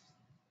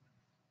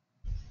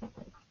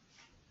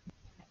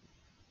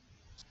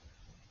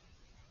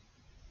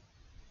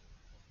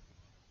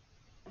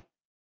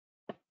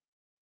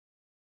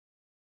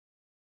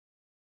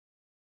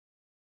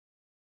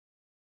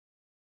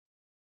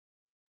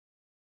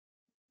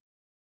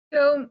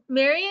 So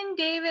Marion,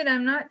 David,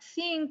 I'm not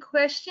seeing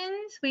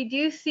questions. We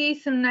do see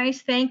some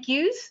nice thank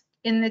yous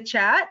in the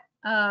chat.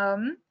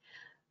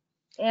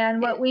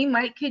 And what we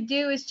could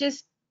do is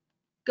just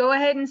go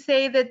ahead and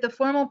say that the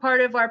formal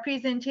part of our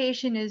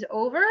presentation is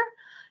over.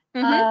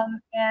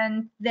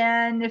 And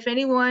then if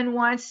anyone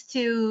wants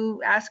to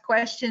ask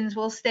questions,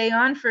 we'll stay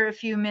on for a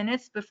few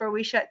minutes before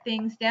we shut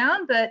things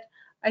down. But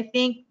I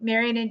think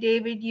Marion and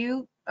David,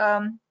 you've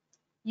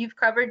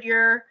covered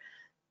your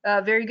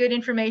very good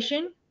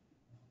information.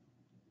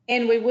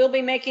 And we will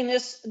be making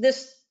this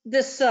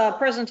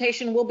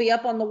presentation will be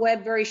up on the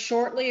web very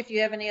shortly. If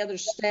you have any other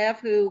staff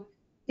who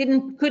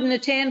couldn't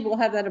attend, we'll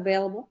have that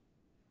available.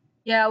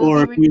 Yeah.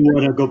 Or if we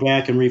want to go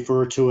back and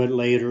refer to it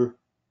later.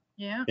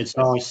 Yeah. It's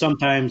always,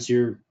 sometimes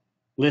you're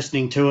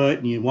listening to it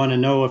and you want to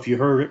know if you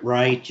heard it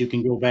right, you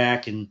can go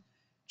back and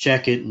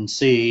check it and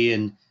see.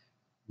 And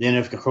then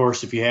of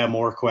course, if you have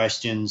more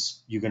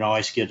questions, you can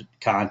always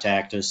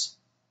contact us.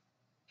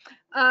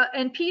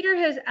 And Peter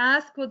has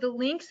asked, will the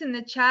links in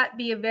the chat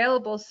be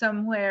available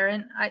somewhere?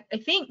 And I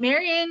think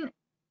Marion,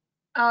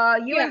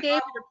 you and David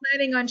are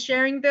planning on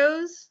sharing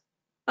those.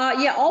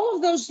 Yeah, all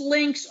of those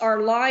links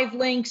are live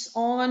links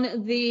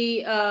on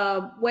the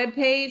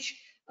webpage.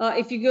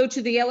 If you go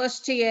to the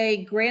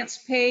LSTA grants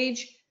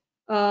page,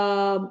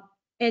 and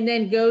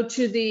then go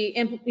to the,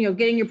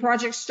 getting your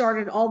project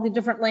started, all the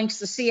different links,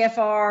 the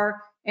CFR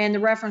and the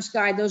reference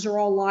guide, those are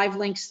all live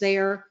links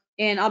there,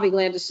 and I'll be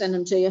glad to send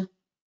them to you.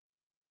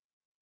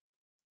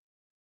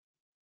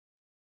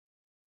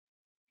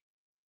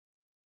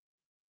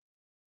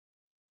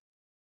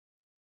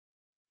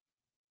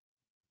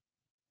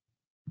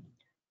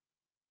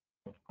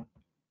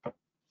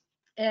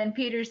 And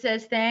Peter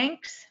says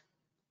thanks.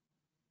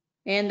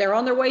 And they're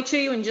on their way to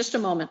you in just a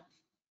moment.